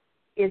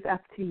is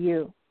up to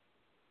you.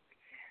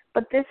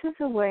 But this is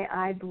the way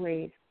I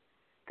believe,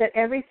 that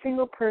every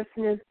single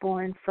person is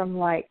born from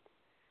light.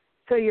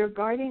 So your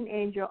guardian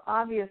angel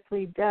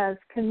obviously does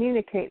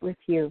communicate with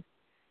you,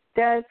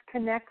 does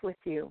connect with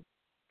you.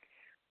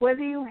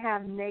 Whether you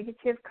have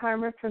negative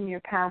karma from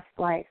your past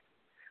life,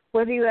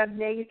 whether you have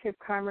negative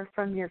karma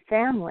from your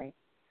family,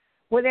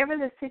 whatever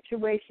the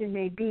situation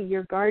may be,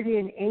 your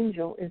guardian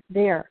angel is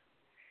there,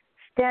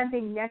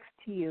 standing next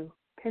to you,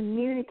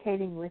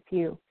 communicating with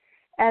you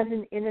as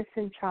an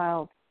innocent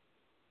child.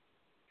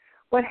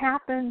 What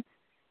happens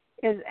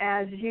is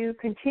as you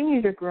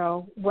continue to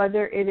grow,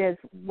 whether it is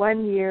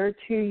 1 year,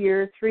 2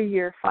 years, 3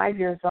 years, 5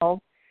 years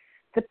old,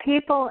 the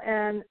people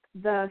and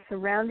the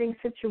surrounding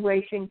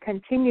situation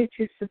continue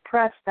to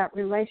suppress that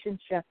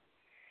relationship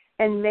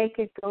and make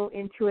it go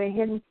into a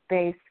hidden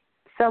space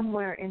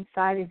somewhere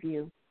inside of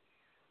you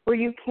where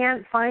you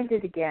can't find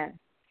it again.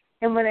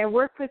 And when I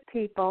work with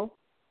people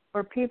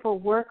or people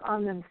work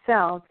on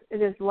themselves,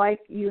 it is like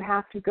you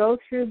have to go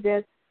through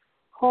this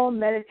whole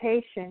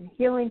meditation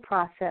healing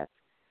process,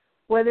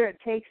 whether it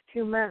takes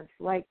 2 months,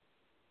 like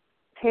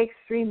takes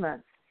 3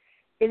 months.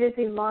 It is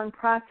a long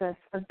process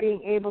of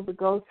being able to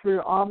go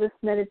through all this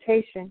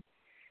meditation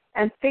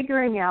and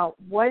figuring out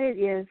what it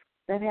is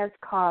that has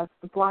caused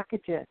the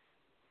blockages.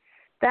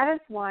 That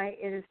is why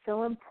it is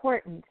so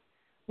important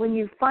when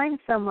you find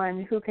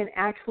someone who can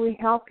actually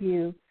help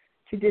you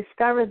to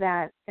discover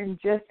that and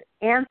just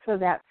answer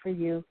that for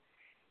you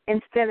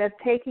instead of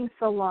taking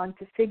so long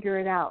to figure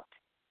it out.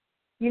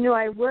 You know,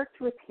 I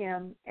worked with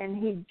him, and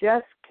he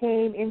just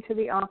came into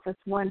the office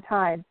one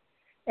time,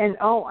 and,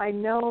 oh, I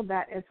know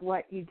that is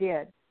what you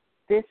did.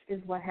 This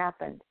is what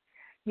happened.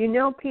 You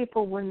know,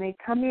 people, when they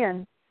come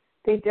in,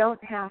 they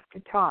don't have to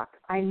talk.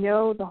 I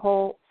know the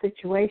whole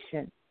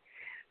situation.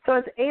 So I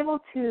was able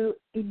to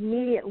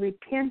immediately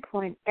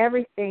pinpoint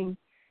everything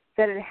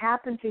that had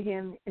happened to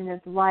him in his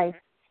life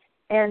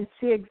and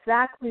see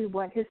exactly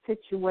what his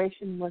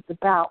situation was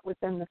about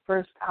within the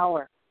first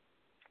hour.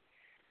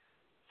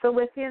 So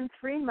within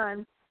 3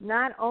 months,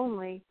 not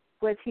only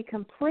was he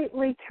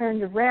completely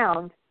turned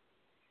around,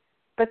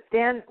 but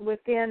then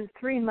within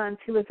 3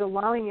 months he was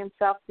allowing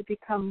himself to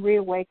become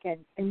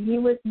reawakened, and he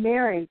was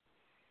married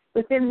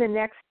within the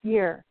next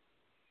year.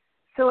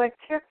 So it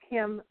took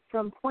him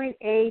from point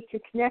A to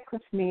connect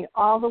with me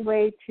all the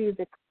way to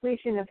the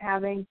completion of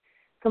having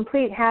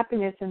complete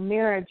happiness in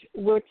marriage,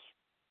 which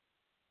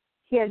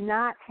he had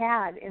not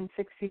had in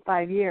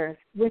 65 years,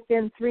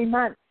 within 3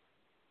 months,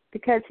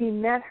 because he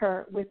met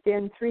her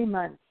within 3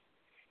 months.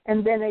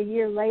 And then a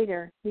year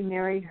later, he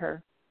married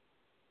her.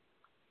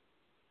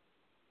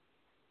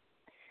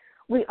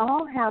 We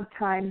all have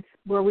times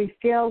where we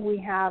feel we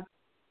have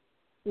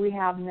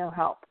no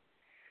help.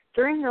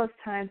 During those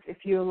times, if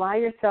you allow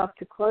yourself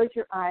to close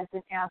your eyes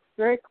and ask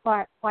very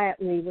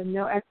quietly with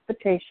no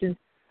expectations,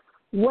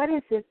 what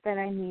is it that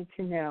I need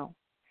to know?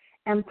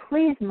 And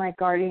please, my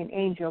guardian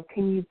angel,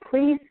 can you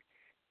please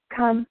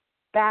come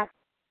back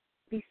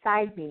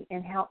beside me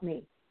and help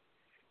me?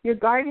 Your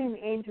guardian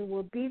angel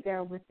will be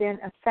there within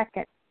a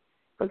second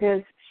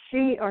because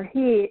she or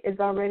he is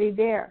already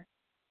there.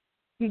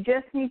 You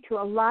just need to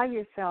allow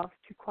yourself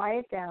to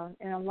quiet down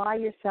and allow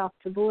yourself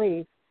to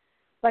believe.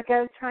 Like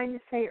I was trying to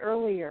say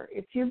earlier,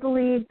 if you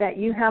believe that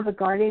you have a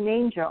guardian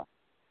angel,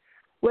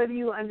 whether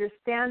you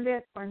understand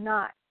it or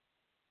not,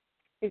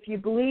 if you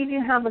believe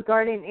you have a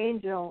guardian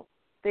angel,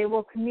 they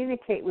will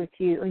communicate with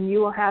you and you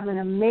will have an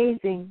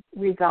amazing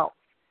result.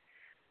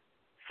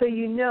 So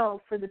you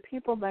know, for the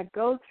people that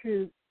go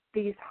through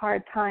these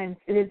hard times,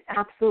 it is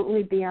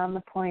absolutely beyond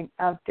the point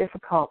of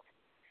difficult.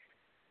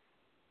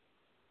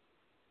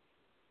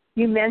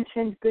 You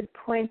mentioned good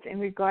points in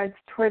regards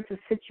towards the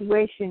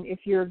situation if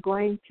you're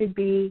going to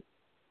be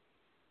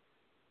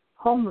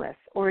homeless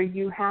or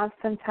you have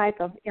some type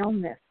of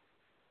illness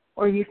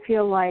or you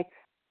feel like,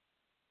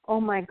 oh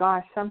my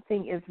gosh,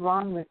 something is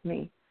wrong with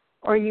me,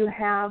 or you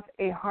have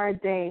a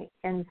hard day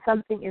and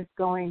something is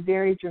going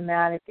very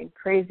dramatic and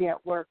crazy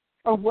at work,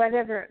 or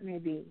whatever it may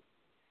be.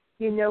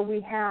 You know, we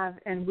have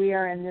and we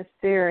are in this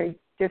very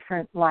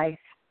different life.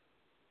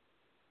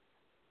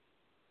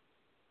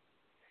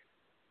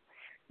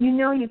 You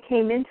know, you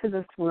came into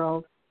this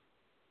world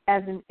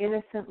as an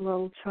innocent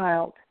little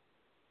child,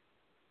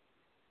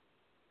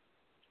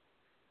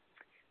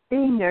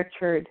 being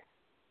nurtured,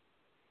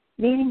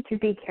 needing to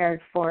be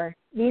cared for,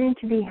 needing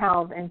to be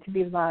held and to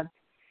be loved.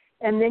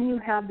 And then you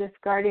have this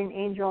guardian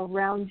angel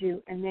around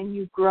you, and then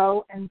you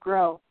grow and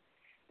grow.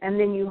 And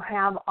then you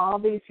have all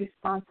these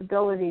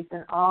responsibilities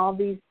and all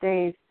these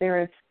days.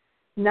 There is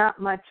not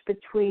much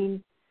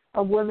between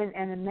a woman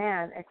and a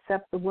man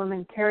except the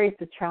woman carries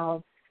the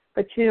child.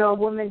 But, you know, a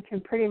woman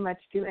can pretty much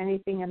do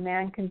anything a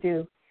man can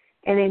do,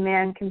 and a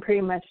man can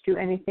pretty much do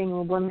anything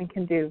a woman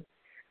can do.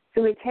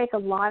 So we take a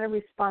lot of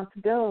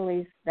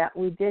responsibilities that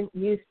we didn't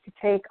used to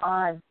take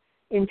on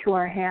into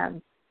our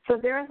hands. So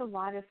there is a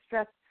lot of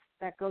stress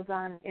that goes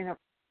on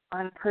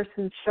on a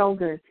person's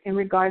shoulders in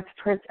regards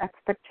towards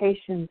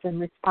expectations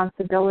and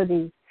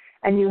responsibilities.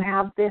 And you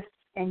have this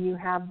and you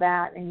have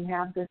that and you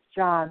have this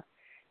job.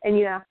 And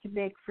you have to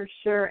make for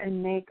sure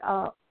and make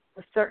a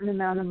certain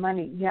amount of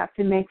money. You have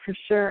to make for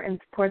sure and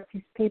support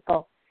these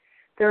people.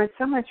 There is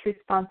so much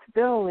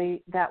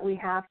responsibility that we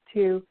have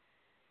to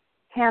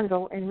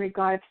handle in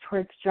regards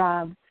towards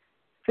jobs,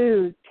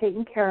 food,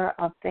 taking care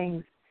of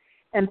things,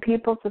 and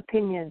people's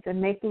opinions,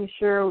 and making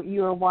sure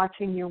you are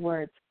watching your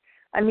words.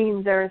 I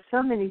mean, there are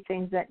so many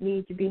things that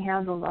need to be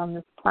handled on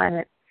this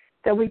planet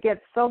that we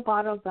get so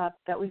bottled up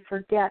that we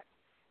forget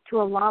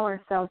to allow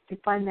ourselves to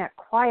find that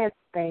quiet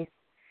space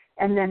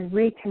and then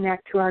reconnect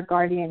to our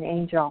guardian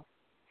angel.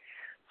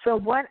 So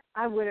what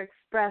I would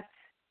express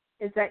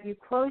is that you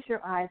close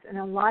your eyes and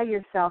allow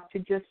yourself to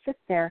just sit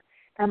there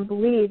and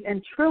believe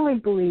and truly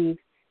believe,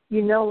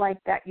 you know,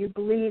 like that you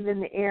believe in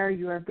the air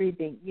you are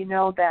breathing. You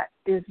know that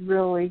is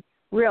really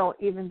real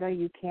even though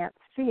you can't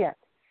see it.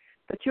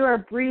 But you are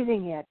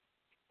breathing it,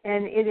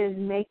 and it is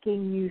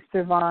making you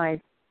survive.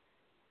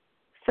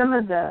 Some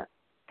of the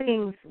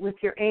things with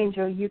your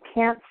angel. You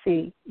can't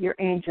see your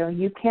angel.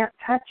 You can't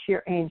touch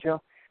your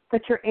angel,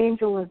 but your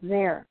angel is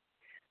there.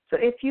 So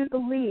if you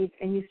believe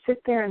and you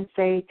sit there and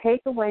say,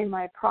 take away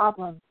my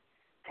problem,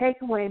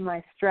 take away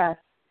my stress,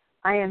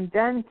 I am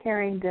done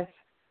carrying this,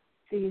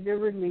 see the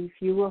relief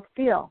you will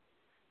feel,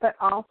 but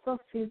also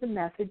see the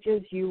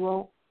messages you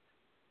will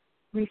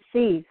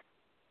receive.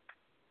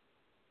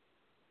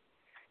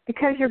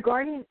 Because your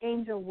guardian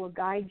angel will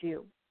guide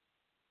you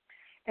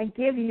and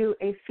give you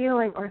a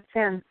feeling or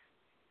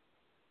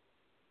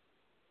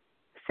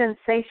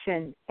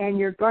sensation, and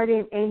your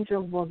guardian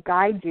angel will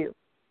guide you.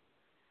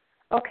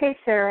 Okay,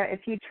 Sarah,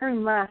 if you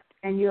turn left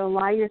and you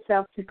allow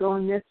yourself to go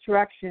in this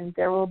direction,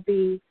 there will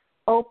be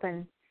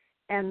open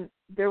and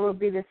there will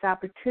be this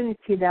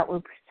opportunity that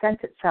will present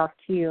itself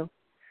to you.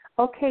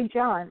 Okay,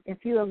 John, if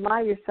you allow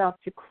yourself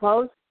to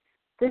close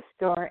this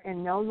door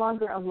and no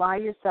longer allow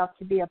yourself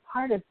to be a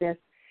part of this,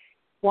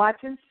 watch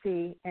and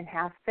see and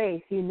have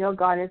faith. You know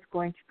God is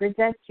going to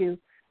present you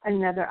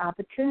another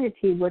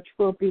opportunity which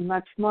will be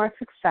much more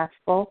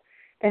successful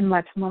and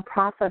much more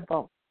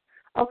profitable.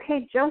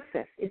 Okay,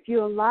 Joseph, if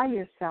you allow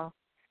yourself,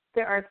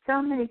 there are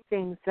so many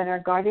things that our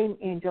guardian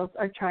angels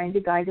are trying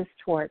to guide us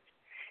towards.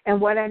 And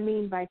what I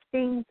mean by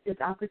things is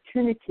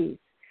opportunities.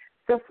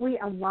 So if we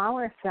allow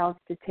ourselves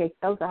to take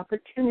those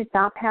opportunities,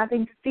 stop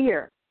having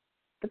fear,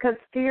 because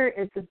fear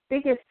is the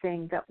biggest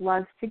thing that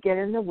loves to get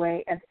in the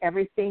way of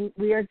everything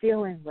we are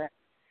dealing with.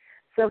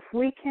 So if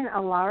we can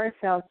allow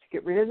ourselves to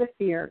get rid of the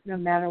fear, no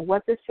matter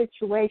what the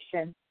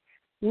situation,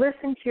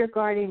 listen to your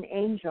guardian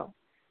angel.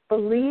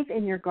 Believe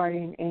in your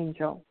guardian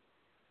angel.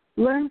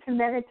 Learn to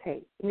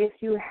meditate. And if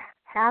you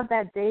have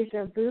that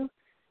deja vu,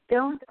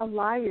 don't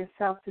allow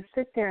yourself to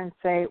sit there and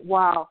say,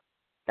 wow,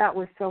 that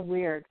was so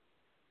weird.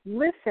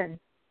 Listen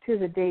to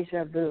the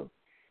deja vu.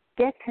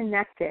 Get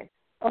connected.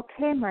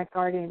 Okay, my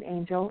guardian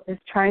angel is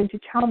trying to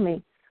tell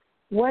me,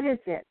 what is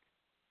it?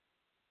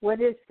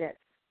 What is this?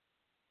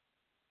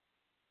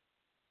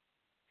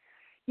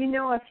 You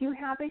know, if you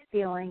have a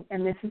feeling,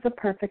 and this is a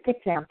perfect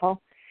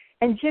example,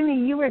 and Jimmy,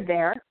 you were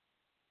there.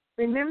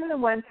 Remember the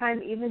one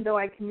time, even though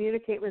I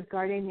communicate with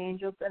guardian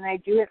angels, and I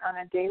do it on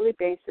a daily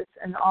basis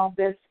and all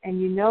this,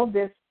 and you know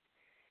this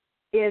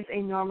is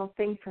a normal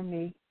thing for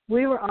me.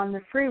 We were on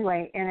the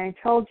freeway, and I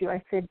told you,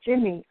 I said,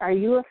 Jimmy, are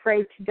you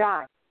afraid to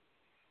die?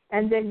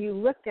 And then you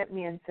looked at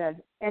me and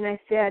said, and I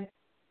said,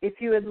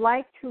 if you would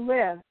like to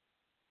live,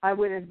 I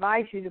would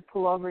advise you to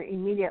pull over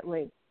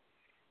immediately.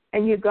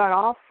 And you got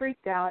all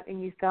freaked out,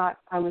 and you thought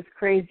I was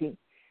crazy.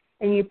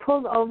 And you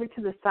pulled over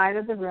to the side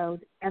of the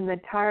road, and the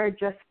tire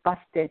just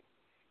busted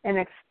and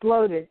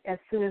exploded as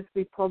soon as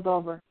we pulled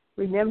over.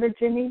 Remember,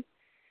 Jimmy?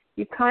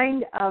 You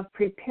kind of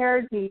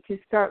prepared me to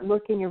start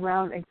looking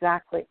around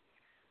exactly.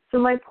 So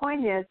my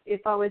point is,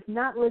 if I was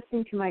not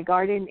listening to my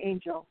guardian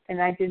angel,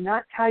 and I did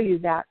not tell you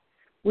that,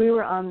 we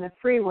were on the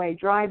freeway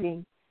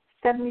driving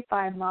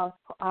 75 miles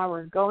per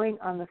hour going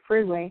on the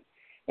freeway,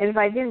 and if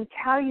I didn't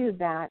tell you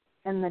that,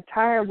 and the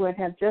tire would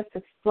have just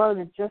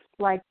exploded just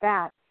like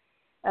that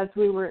as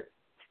we were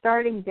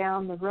starting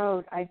down the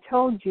road, I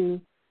told you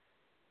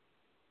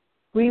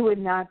we would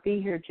not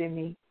be here,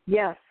 Jimmy.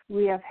 Yes,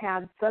 we have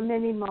had so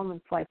many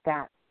moments like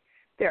that.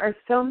 There are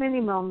so many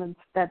moments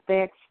that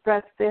they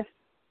express this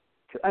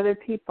to other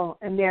people,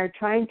 and they are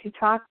trying to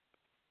talk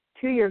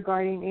to your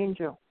guardian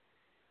angel.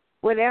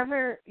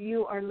 Whatever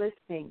you are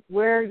listening,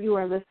 where you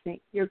are listening,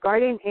 your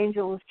guardian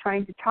angel is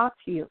trying to talk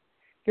to you.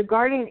 Your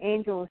guardian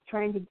angel is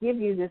trying to give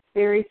you this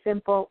very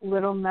simple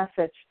little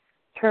message.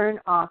 Turn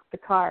off the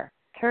car.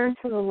 Turn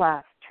to the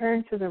left.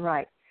 Turn to the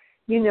right.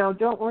 You know,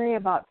 don't worry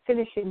about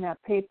finishing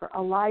that paper.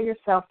 Allow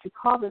yourself to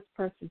call this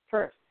person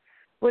first.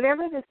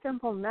 Whatever the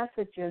simple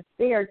message is,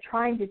 they are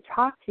trying to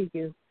talk to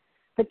you,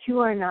 but you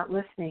are not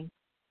listening.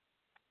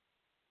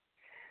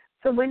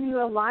 So when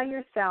you allow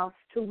yourself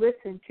to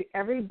listen to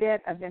every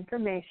bit of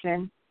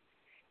information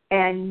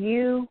and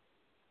you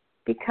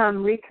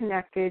become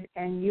reconnected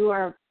and you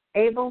are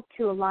able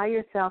to allow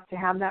yourself to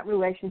have that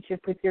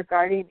relationship with your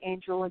guardian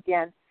angel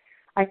again,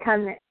 I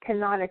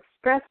cannot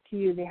express to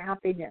you the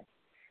happiness,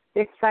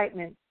 the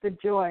excitement, the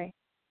joy,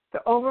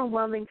 the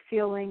overwhelming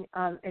feeling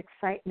of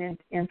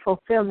excitement and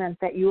fulfillment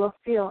that you will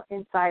feel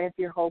inside of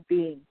your whole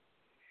being.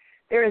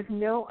 There is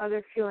no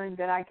other feeling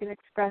that I can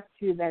express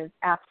to you that is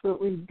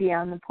absolutely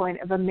beyond the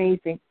point of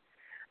amazing.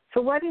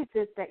 So what is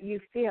it that you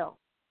feel?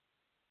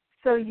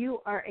 So you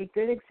are a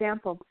good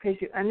example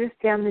because you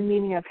understand the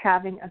meaning of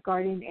having a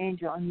guardian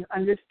angel and you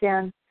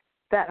understand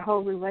that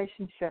whole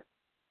relationship.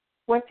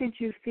 What did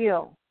you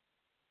feel?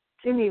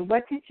 Jimmy,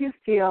 what did you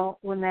feel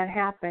when that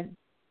happened?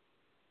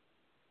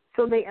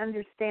 So they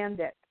understand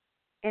it.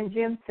 And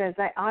Jim says,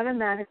 I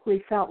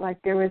automatically felt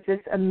like there was this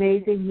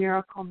amazing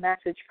miracle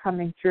message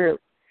coming through.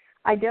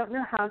 I don't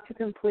know how to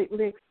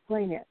completely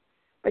explain it,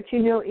 but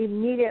you know,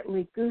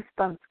 immediately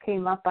goosebumps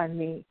came up on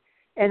me,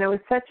 and it was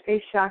such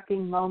a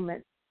shocking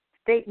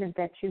statement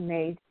that you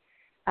made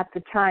at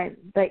the time,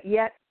 but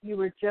yet you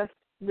were just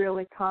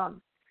really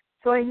calm.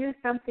 So I knew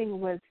something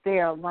was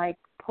there, like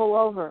pull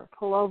over,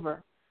 pull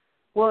over.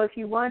 Well, if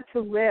you want to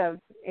live,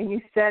 and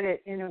you said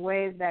it in a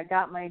way that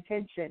got my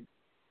attention,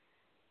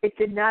 it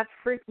did not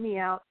freak me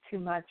out too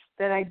much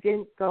that I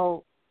didn't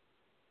go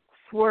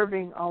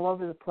swerving all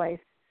over the place.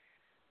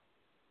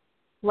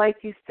 Like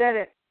you said,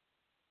 it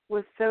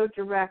was so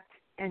direct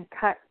and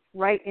cut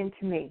right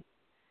into me.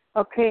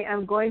 Okay,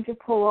 I'm going to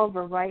pull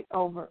over right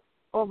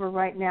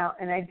now,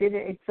 and I did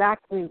it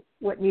exactly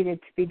what needed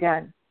to be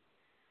done.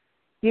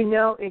 You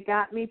know, it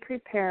got me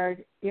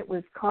prepared. It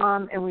was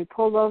calm, and we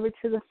pulled over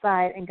to the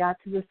side and got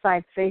to the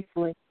side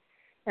safely.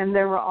 And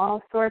there were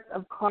all sorts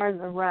of cars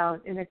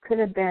around, and it could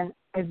have been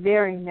a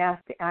very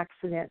nasty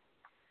accident.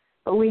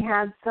 But we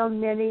had so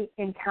many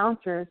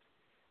encounters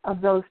of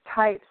those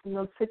types and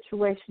those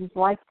situations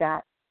like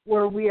that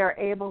where we are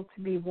able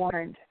to be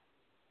warned.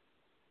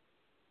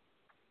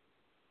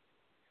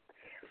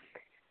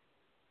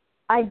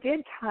 I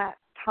did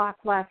talk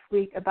last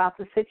week about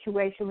the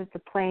situation with the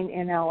plane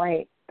in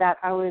LA, that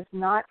I was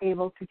not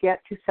able to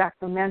get to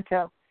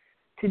Sacramento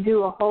to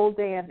do a whole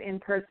day of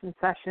in-person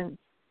sessions.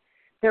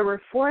 There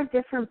were 4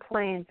 different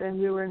planes, and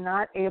we were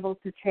not able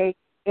to take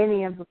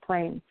any of the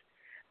planes.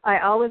 I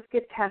always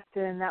get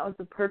tested, and that was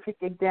a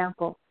perfect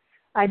example.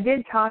 I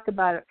did talk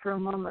about it for a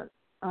moment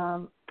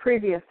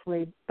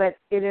previously, but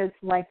it is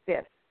like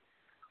this.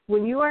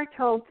 When you are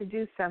told to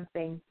do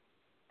something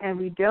and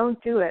we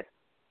don't do it,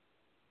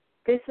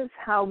 this is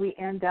how we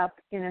end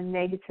up in a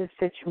negative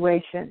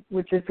situation,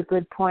 which is a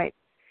good point.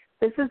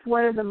 This is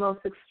one of the most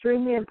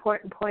extremely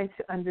important points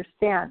to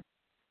understand.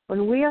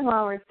 When we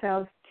allow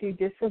ourselves to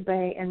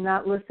disobey and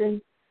not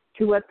listen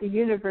to what the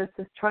universe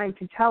is trying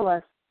to tell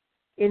us,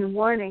 in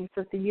warnings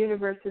that the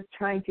universe is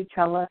trying to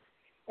tell us,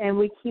 and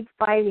we keep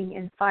fighting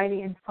and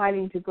fighting and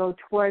fighting to go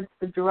towards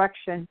the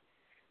direction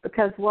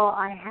because, well,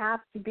 I have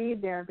to be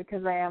there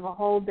because I have a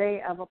whole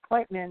day of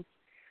appointments.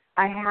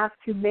 I have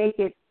to make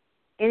it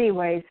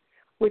anyways,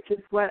 which is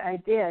what I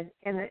did,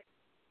 and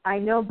I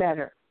know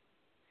better.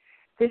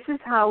 This is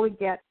how we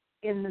get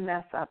in the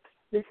mess-ups.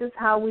 This is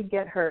how we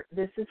get hurt.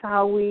 This is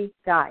how we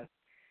die.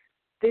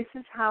 This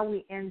is how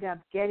we end up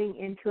getting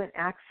into an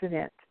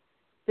accident.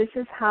 This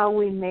is how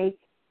we make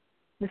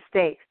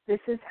mistakes.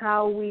 This is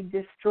how we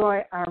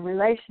destroy our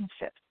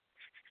relationships.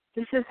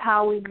 This is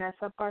how we mess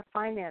up our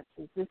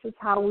finances. This is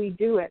how we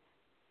do it.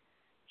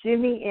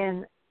 Jimmy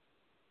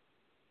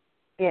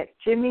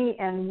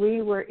and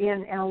we were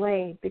in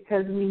LA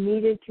because we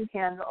needed to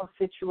handle a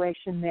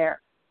situation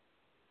there.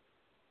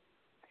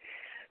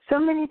 So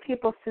many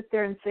people sit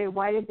there and say,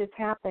 why did this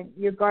happen?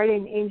 Your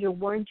guardian angel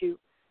warned you.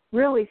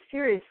 Really,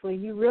 seriously,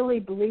 you really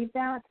believe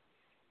that?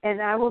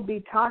 And I will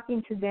be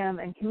talking to them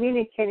and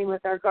communicating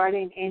with our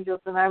guardian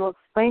angels, and I will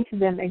explain to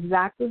them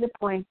exactly the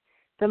point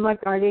that my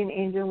guardian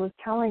angel was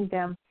telling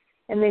them.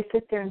 And they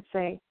sit there and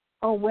say,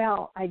 oh,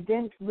 well, I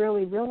didn't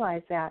really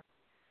realize that.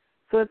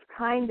 So it's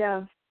kind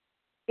of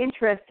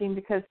interesting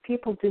because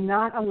people do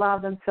not allow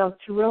themselves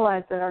to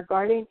realize that our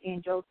guardian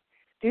angels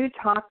do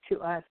talk to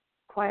us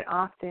quite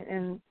often,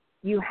 and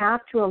you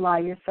have to allow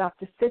yourself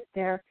to sit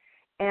there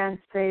and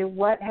say,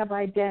 what have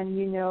I done,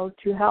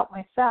 to help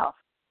myself?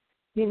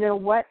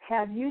 What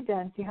have you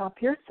done to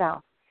help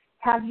yourself?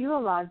 Have you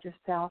allowed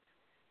yourself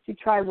to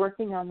try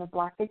working on the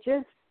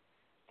blockages?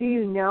 Do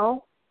you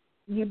know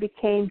you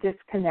became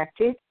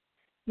disconnected?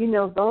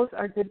 Those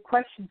are good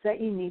questions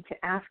that you need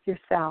to ask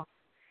yourself.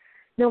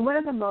 Now, one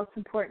of the most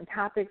important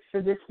topics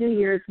for this new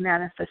year is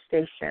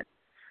manifestation.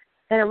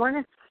 And I want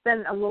to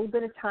spend a little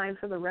bit of time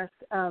for the rest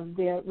of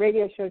the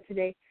radio show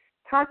today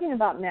talking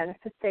about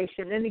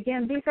manifestation. And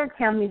again, these are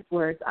Tammy's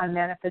words on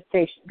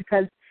manifestation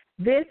because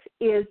this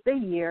is the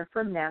year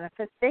for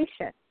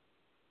manifestation.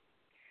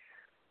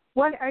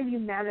 What are you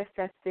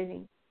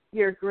manifesting?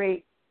 Your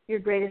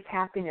greatest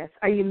happiness.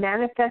 Are you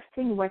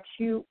manifesting what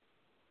you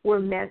were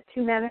meant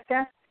to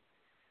manifest?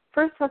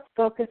 First, let's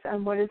focus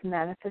on what is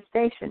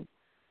manifestation.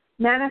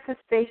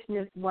 Manifestation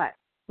is what?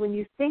 When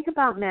you think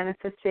about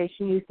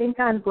manifestation, you think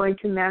I'm going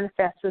to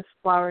manifest this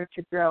flower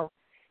to grow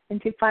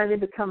and to finally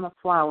become a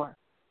flower.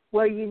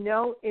 Well,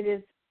 it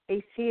is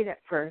a seed at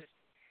first,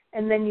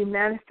 and then you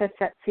manifest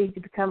that seed to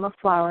become a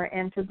flower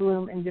and to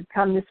bloom and to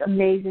become this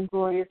amazing,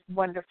 glorious,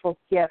 wonderful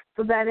gift.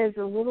 So that is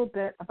a little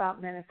bit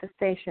about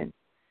manifestation.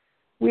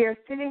 We are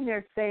sitting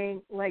there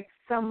saying, like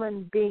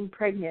someone being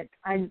pregnant,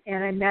 and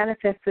I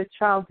manifest this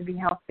child to be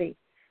healthy,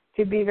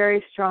 to be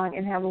very strong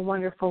and have a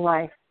wonderful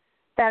life.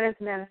 That is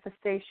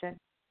manifestation.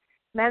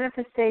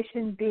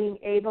 Manifestation being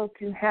able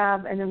to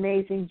have an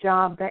amazing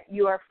job that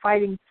you are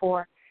fighting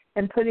for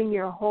and putting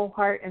your whole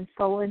heart and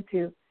soul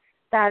into.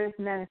 That is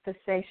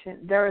manifestation.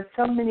 There are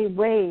so many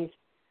ways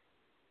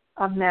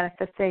of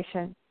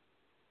manifestation.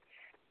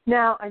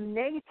 Now, a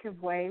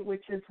negative way,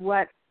 which is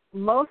what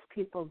most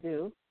people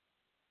do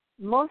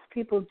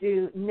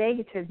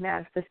negative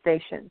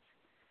manifestations.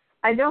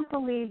 I don't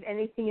believe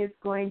anything is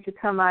going to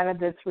come out of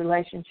this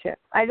relationship.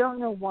 I don't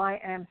know why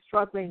I'm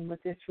struggling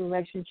with this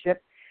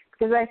relationship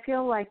because I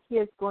feel like he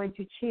is going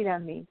to cheat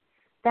on me.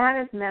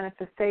 That is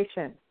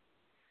manifestation.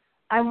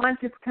 I want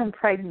to become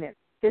pregnant.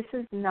 This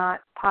is not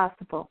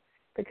possible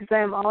because I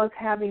am always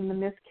having the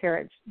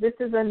miscarriage. This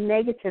is a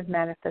negative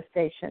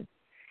manifestation.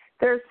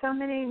 There are so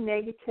many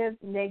negatives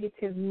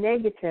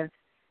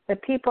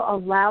that people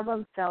allow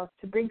themselves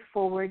to bring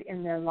forward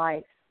in their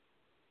lives.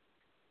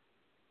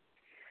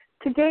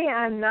 Today,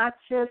 I'm not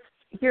just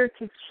here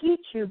to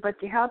teach you, but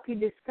to help you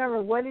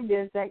discover what it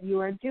is that you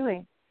are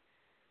doing,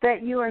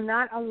 that you are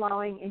not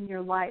allowing in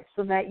your life,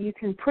 so that you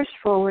can push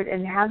forward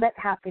and have that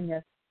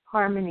happiness,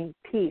 harmony,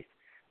 peace,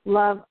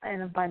 love,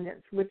 and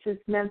abundance, which is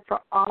meant for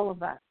all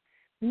of us,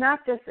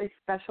 not just a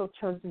special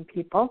chosen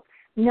people,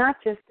 not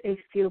just a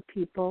few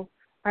people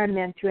are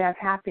meant to have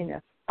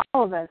happiness.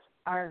 All of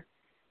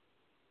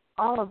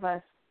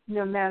us,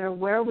 no matter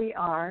where we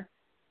are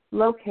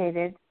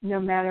located, no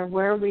matter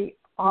where we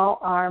all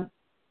are,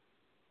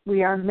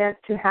 we are meant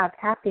to have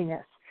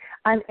happiness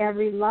on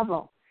every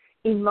level,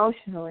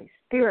 emotionally,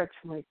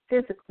 spiritually,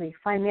 physically,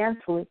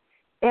 financially.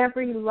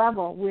 Every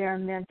level we are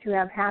meant to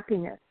have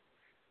happiness.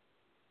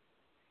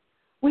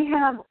 We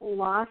have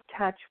lost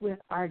touch with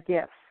our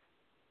gifts.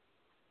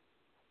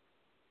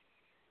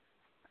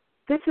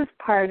 This is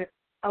part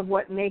of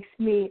what makes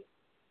me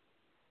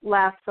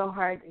laugh so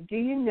hard. Do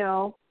you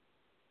know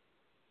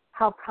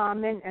how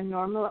common and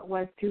normal it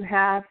was to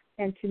have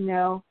and to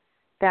know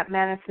that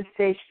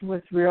manifestation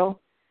was real?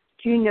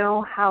 Do you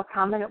know how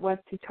common it was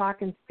to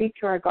talk and speak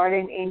to our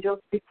guardian angels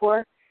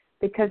before?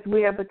 Because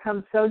we have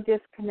become so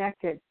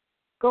disconnected.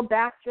 Go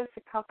back just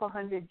a couple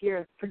hundred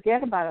years,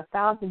 forget about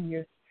 1,000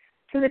 years,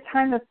 to the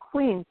time of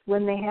queens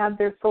when they had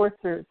their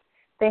sorcerers,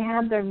 they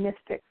had their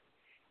mystics.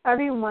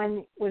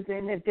 Everyone was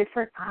in a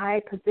different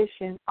high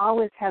position,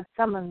 always had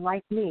someone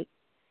like me.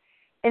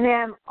 And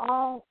I'm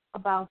all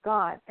about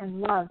God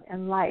and love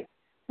and light.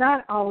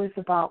 Not always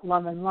about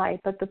love and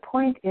light, but the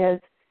point is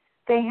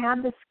they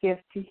had this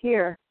gift to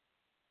hear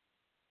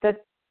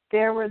that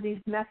there were these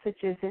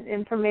messages and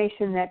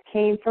information that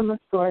came from a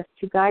source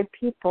to guide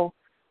people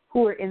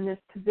who were in this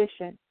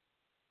position.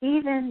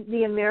 Even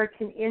the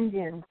American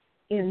Indians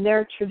in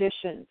their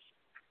traditions.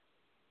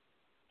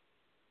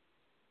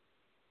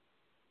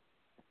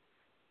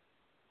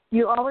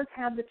 You always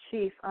have the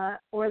chief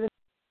or the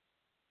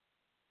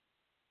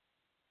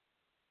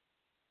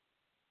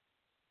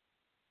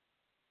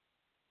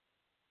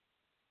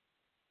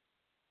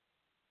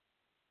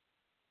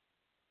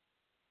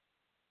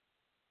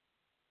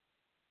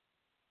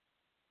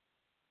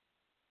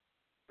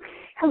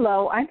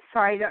Hello, I'm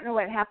sorry, I don't know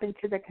what happened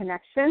to the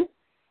connection.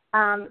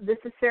 This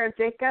is Sarah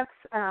Jacobs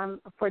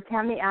for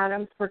Tammy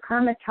Adams for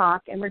Karma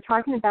Talk, and we're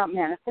talking about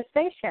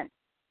manifestation.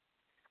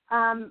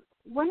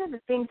 One of the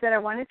things that I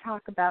want to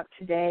talk about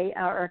today,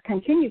 or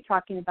continue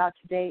talking about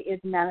today, is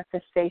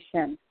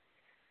manifestation.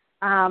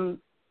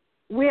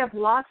 We have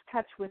lost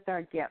touch with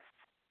our gifts,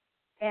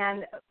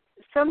 and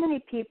so many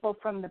people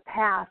from the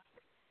past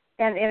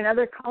and in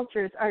other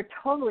cultures are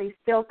totally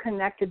still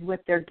connected with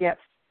their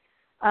gifts.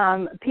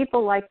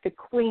 People like the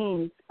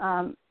queens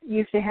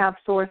used to have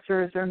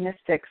sorcerers or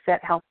mystics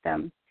that help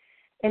them.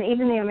 And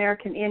even the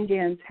American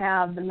Indians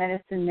have the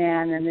medicine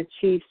man and the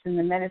chiefs and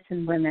the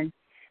medicine women,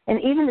 and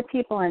even the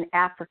people in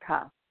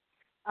Africa.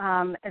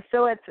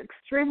 So it's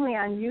extremely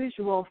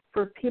unusual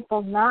for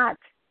people not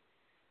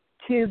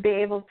to be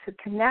able to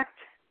connect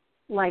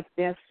like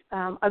this.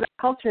 Other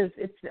cultures,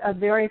 it's a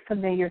very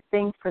familiar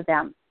thing for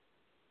them.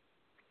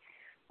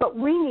 But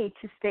we need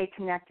to stay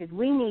connected.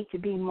 We need to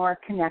be more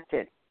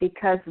connected,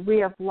 because we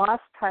have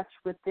lost touch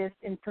with this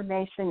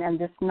information and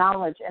this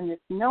knowledge and this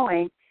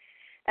knowing.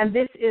 And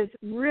this is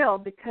real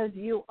because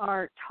you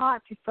are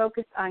taught to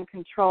focus on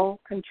control,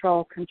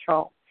 control,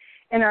 control.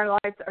 And our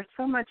lives are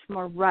so much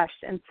more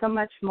rushed and so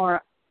much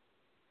more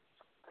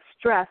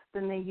stressed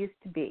than they used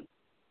to be.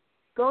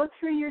 Go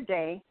through your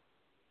day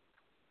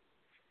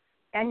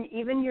and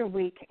even your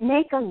week,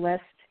 make a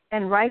list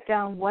and write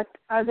down what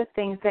are the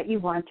things that you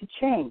want to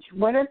change.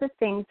 What are the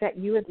things that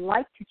you would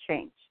like to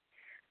change?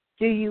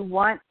 Do you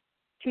want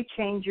to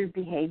change your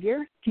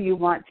behavior? Do you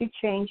want to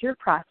change your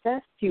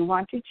process? Do you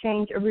want to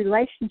change a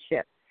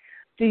relationship?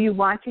 Do you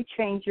want to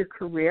change your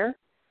career?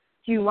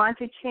 Do you want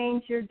to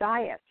change your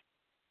diet?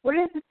 What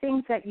are the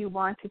things that you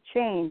want to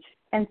change?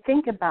 And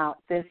think about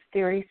this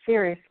very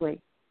seriously.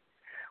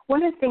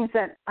 One of the things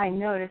that I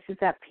notice is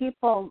that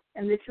people,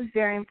 and this is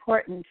very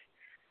important,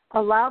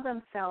 allow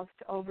themselves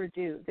to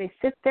overdo. They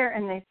sit there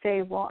and they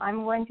say, well,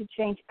 I'm going to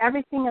change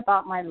everything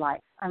about my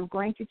life. I'm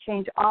going to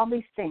change all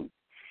these things.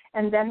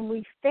 And then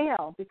we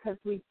fail because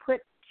we put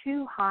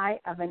too high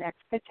of an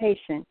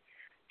expectation,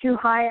 too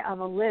high of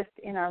a list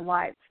in our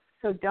lives.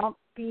 So don't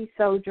be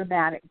so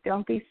dramatic.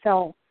 Don't be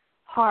so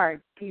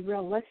hard. Be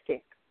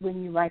realistic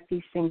when you write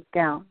these things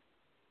down.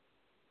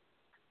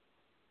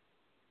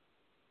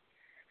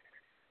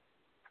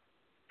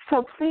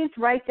 So please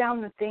write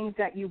down the things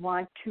that you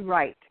want to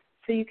write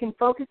so you can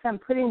focus on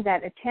putting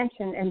that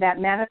attention and that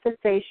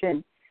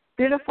manifestation,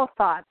 beautiful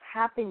thoughts,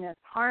 happiness,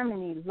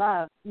 harmony,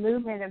 love,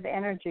 movement of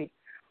energy.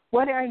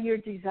 What are your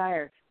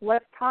desires?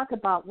 Let's talk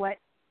about what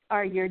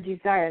are your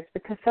desires,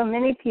 because so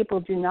many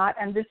people do not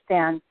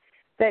understand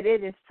that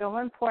it is so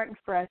important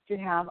for us to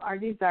have our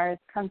desires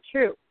come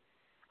true.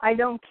 I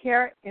don't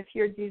care if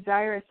your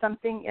desire is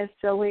something as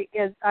silly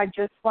as I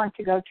just want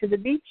to go to the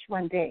beach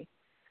one day.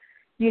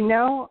 You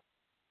know,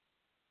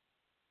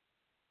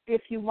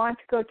 if you want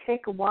to go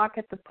take a walk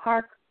at the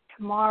park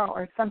tomorrow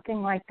or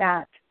something like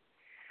that.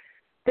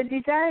 The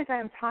desires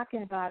I'm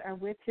talking about are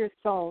with your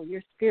soul,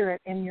 your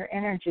spirit, and your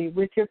energy,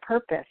 with your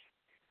purpose,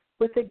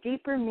 with a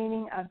deeper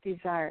meaning of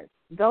desires.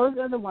 Those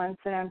are the ones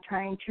that I'm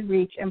trying to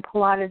reach and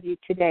pull out of you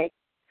today.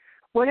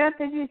 What are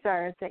the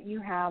desires that you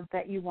have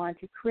that you want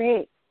to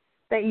create,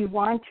 that you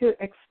want to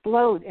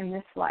explode in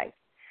this life?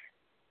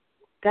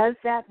 Does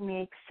that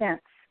make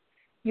sense?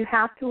 You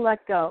have to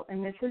let go,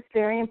 and this is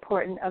very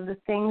important, of the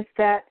things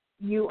that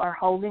you are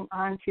holding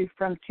on to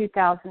from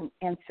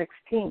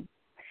 2016.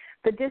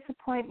 The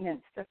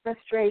disappointments, the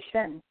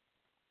frustration,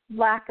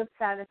 lack of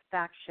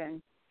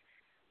satisfaction.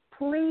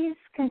 Please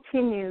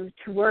continue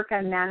to work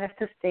on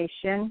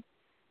manifestation.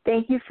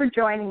 Thank you for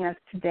joining us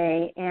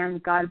today,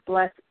 and God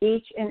bless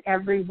each and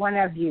every one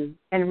of you.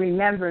 And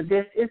remember,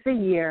 this is a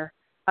year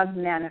of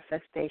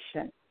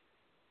manifestation.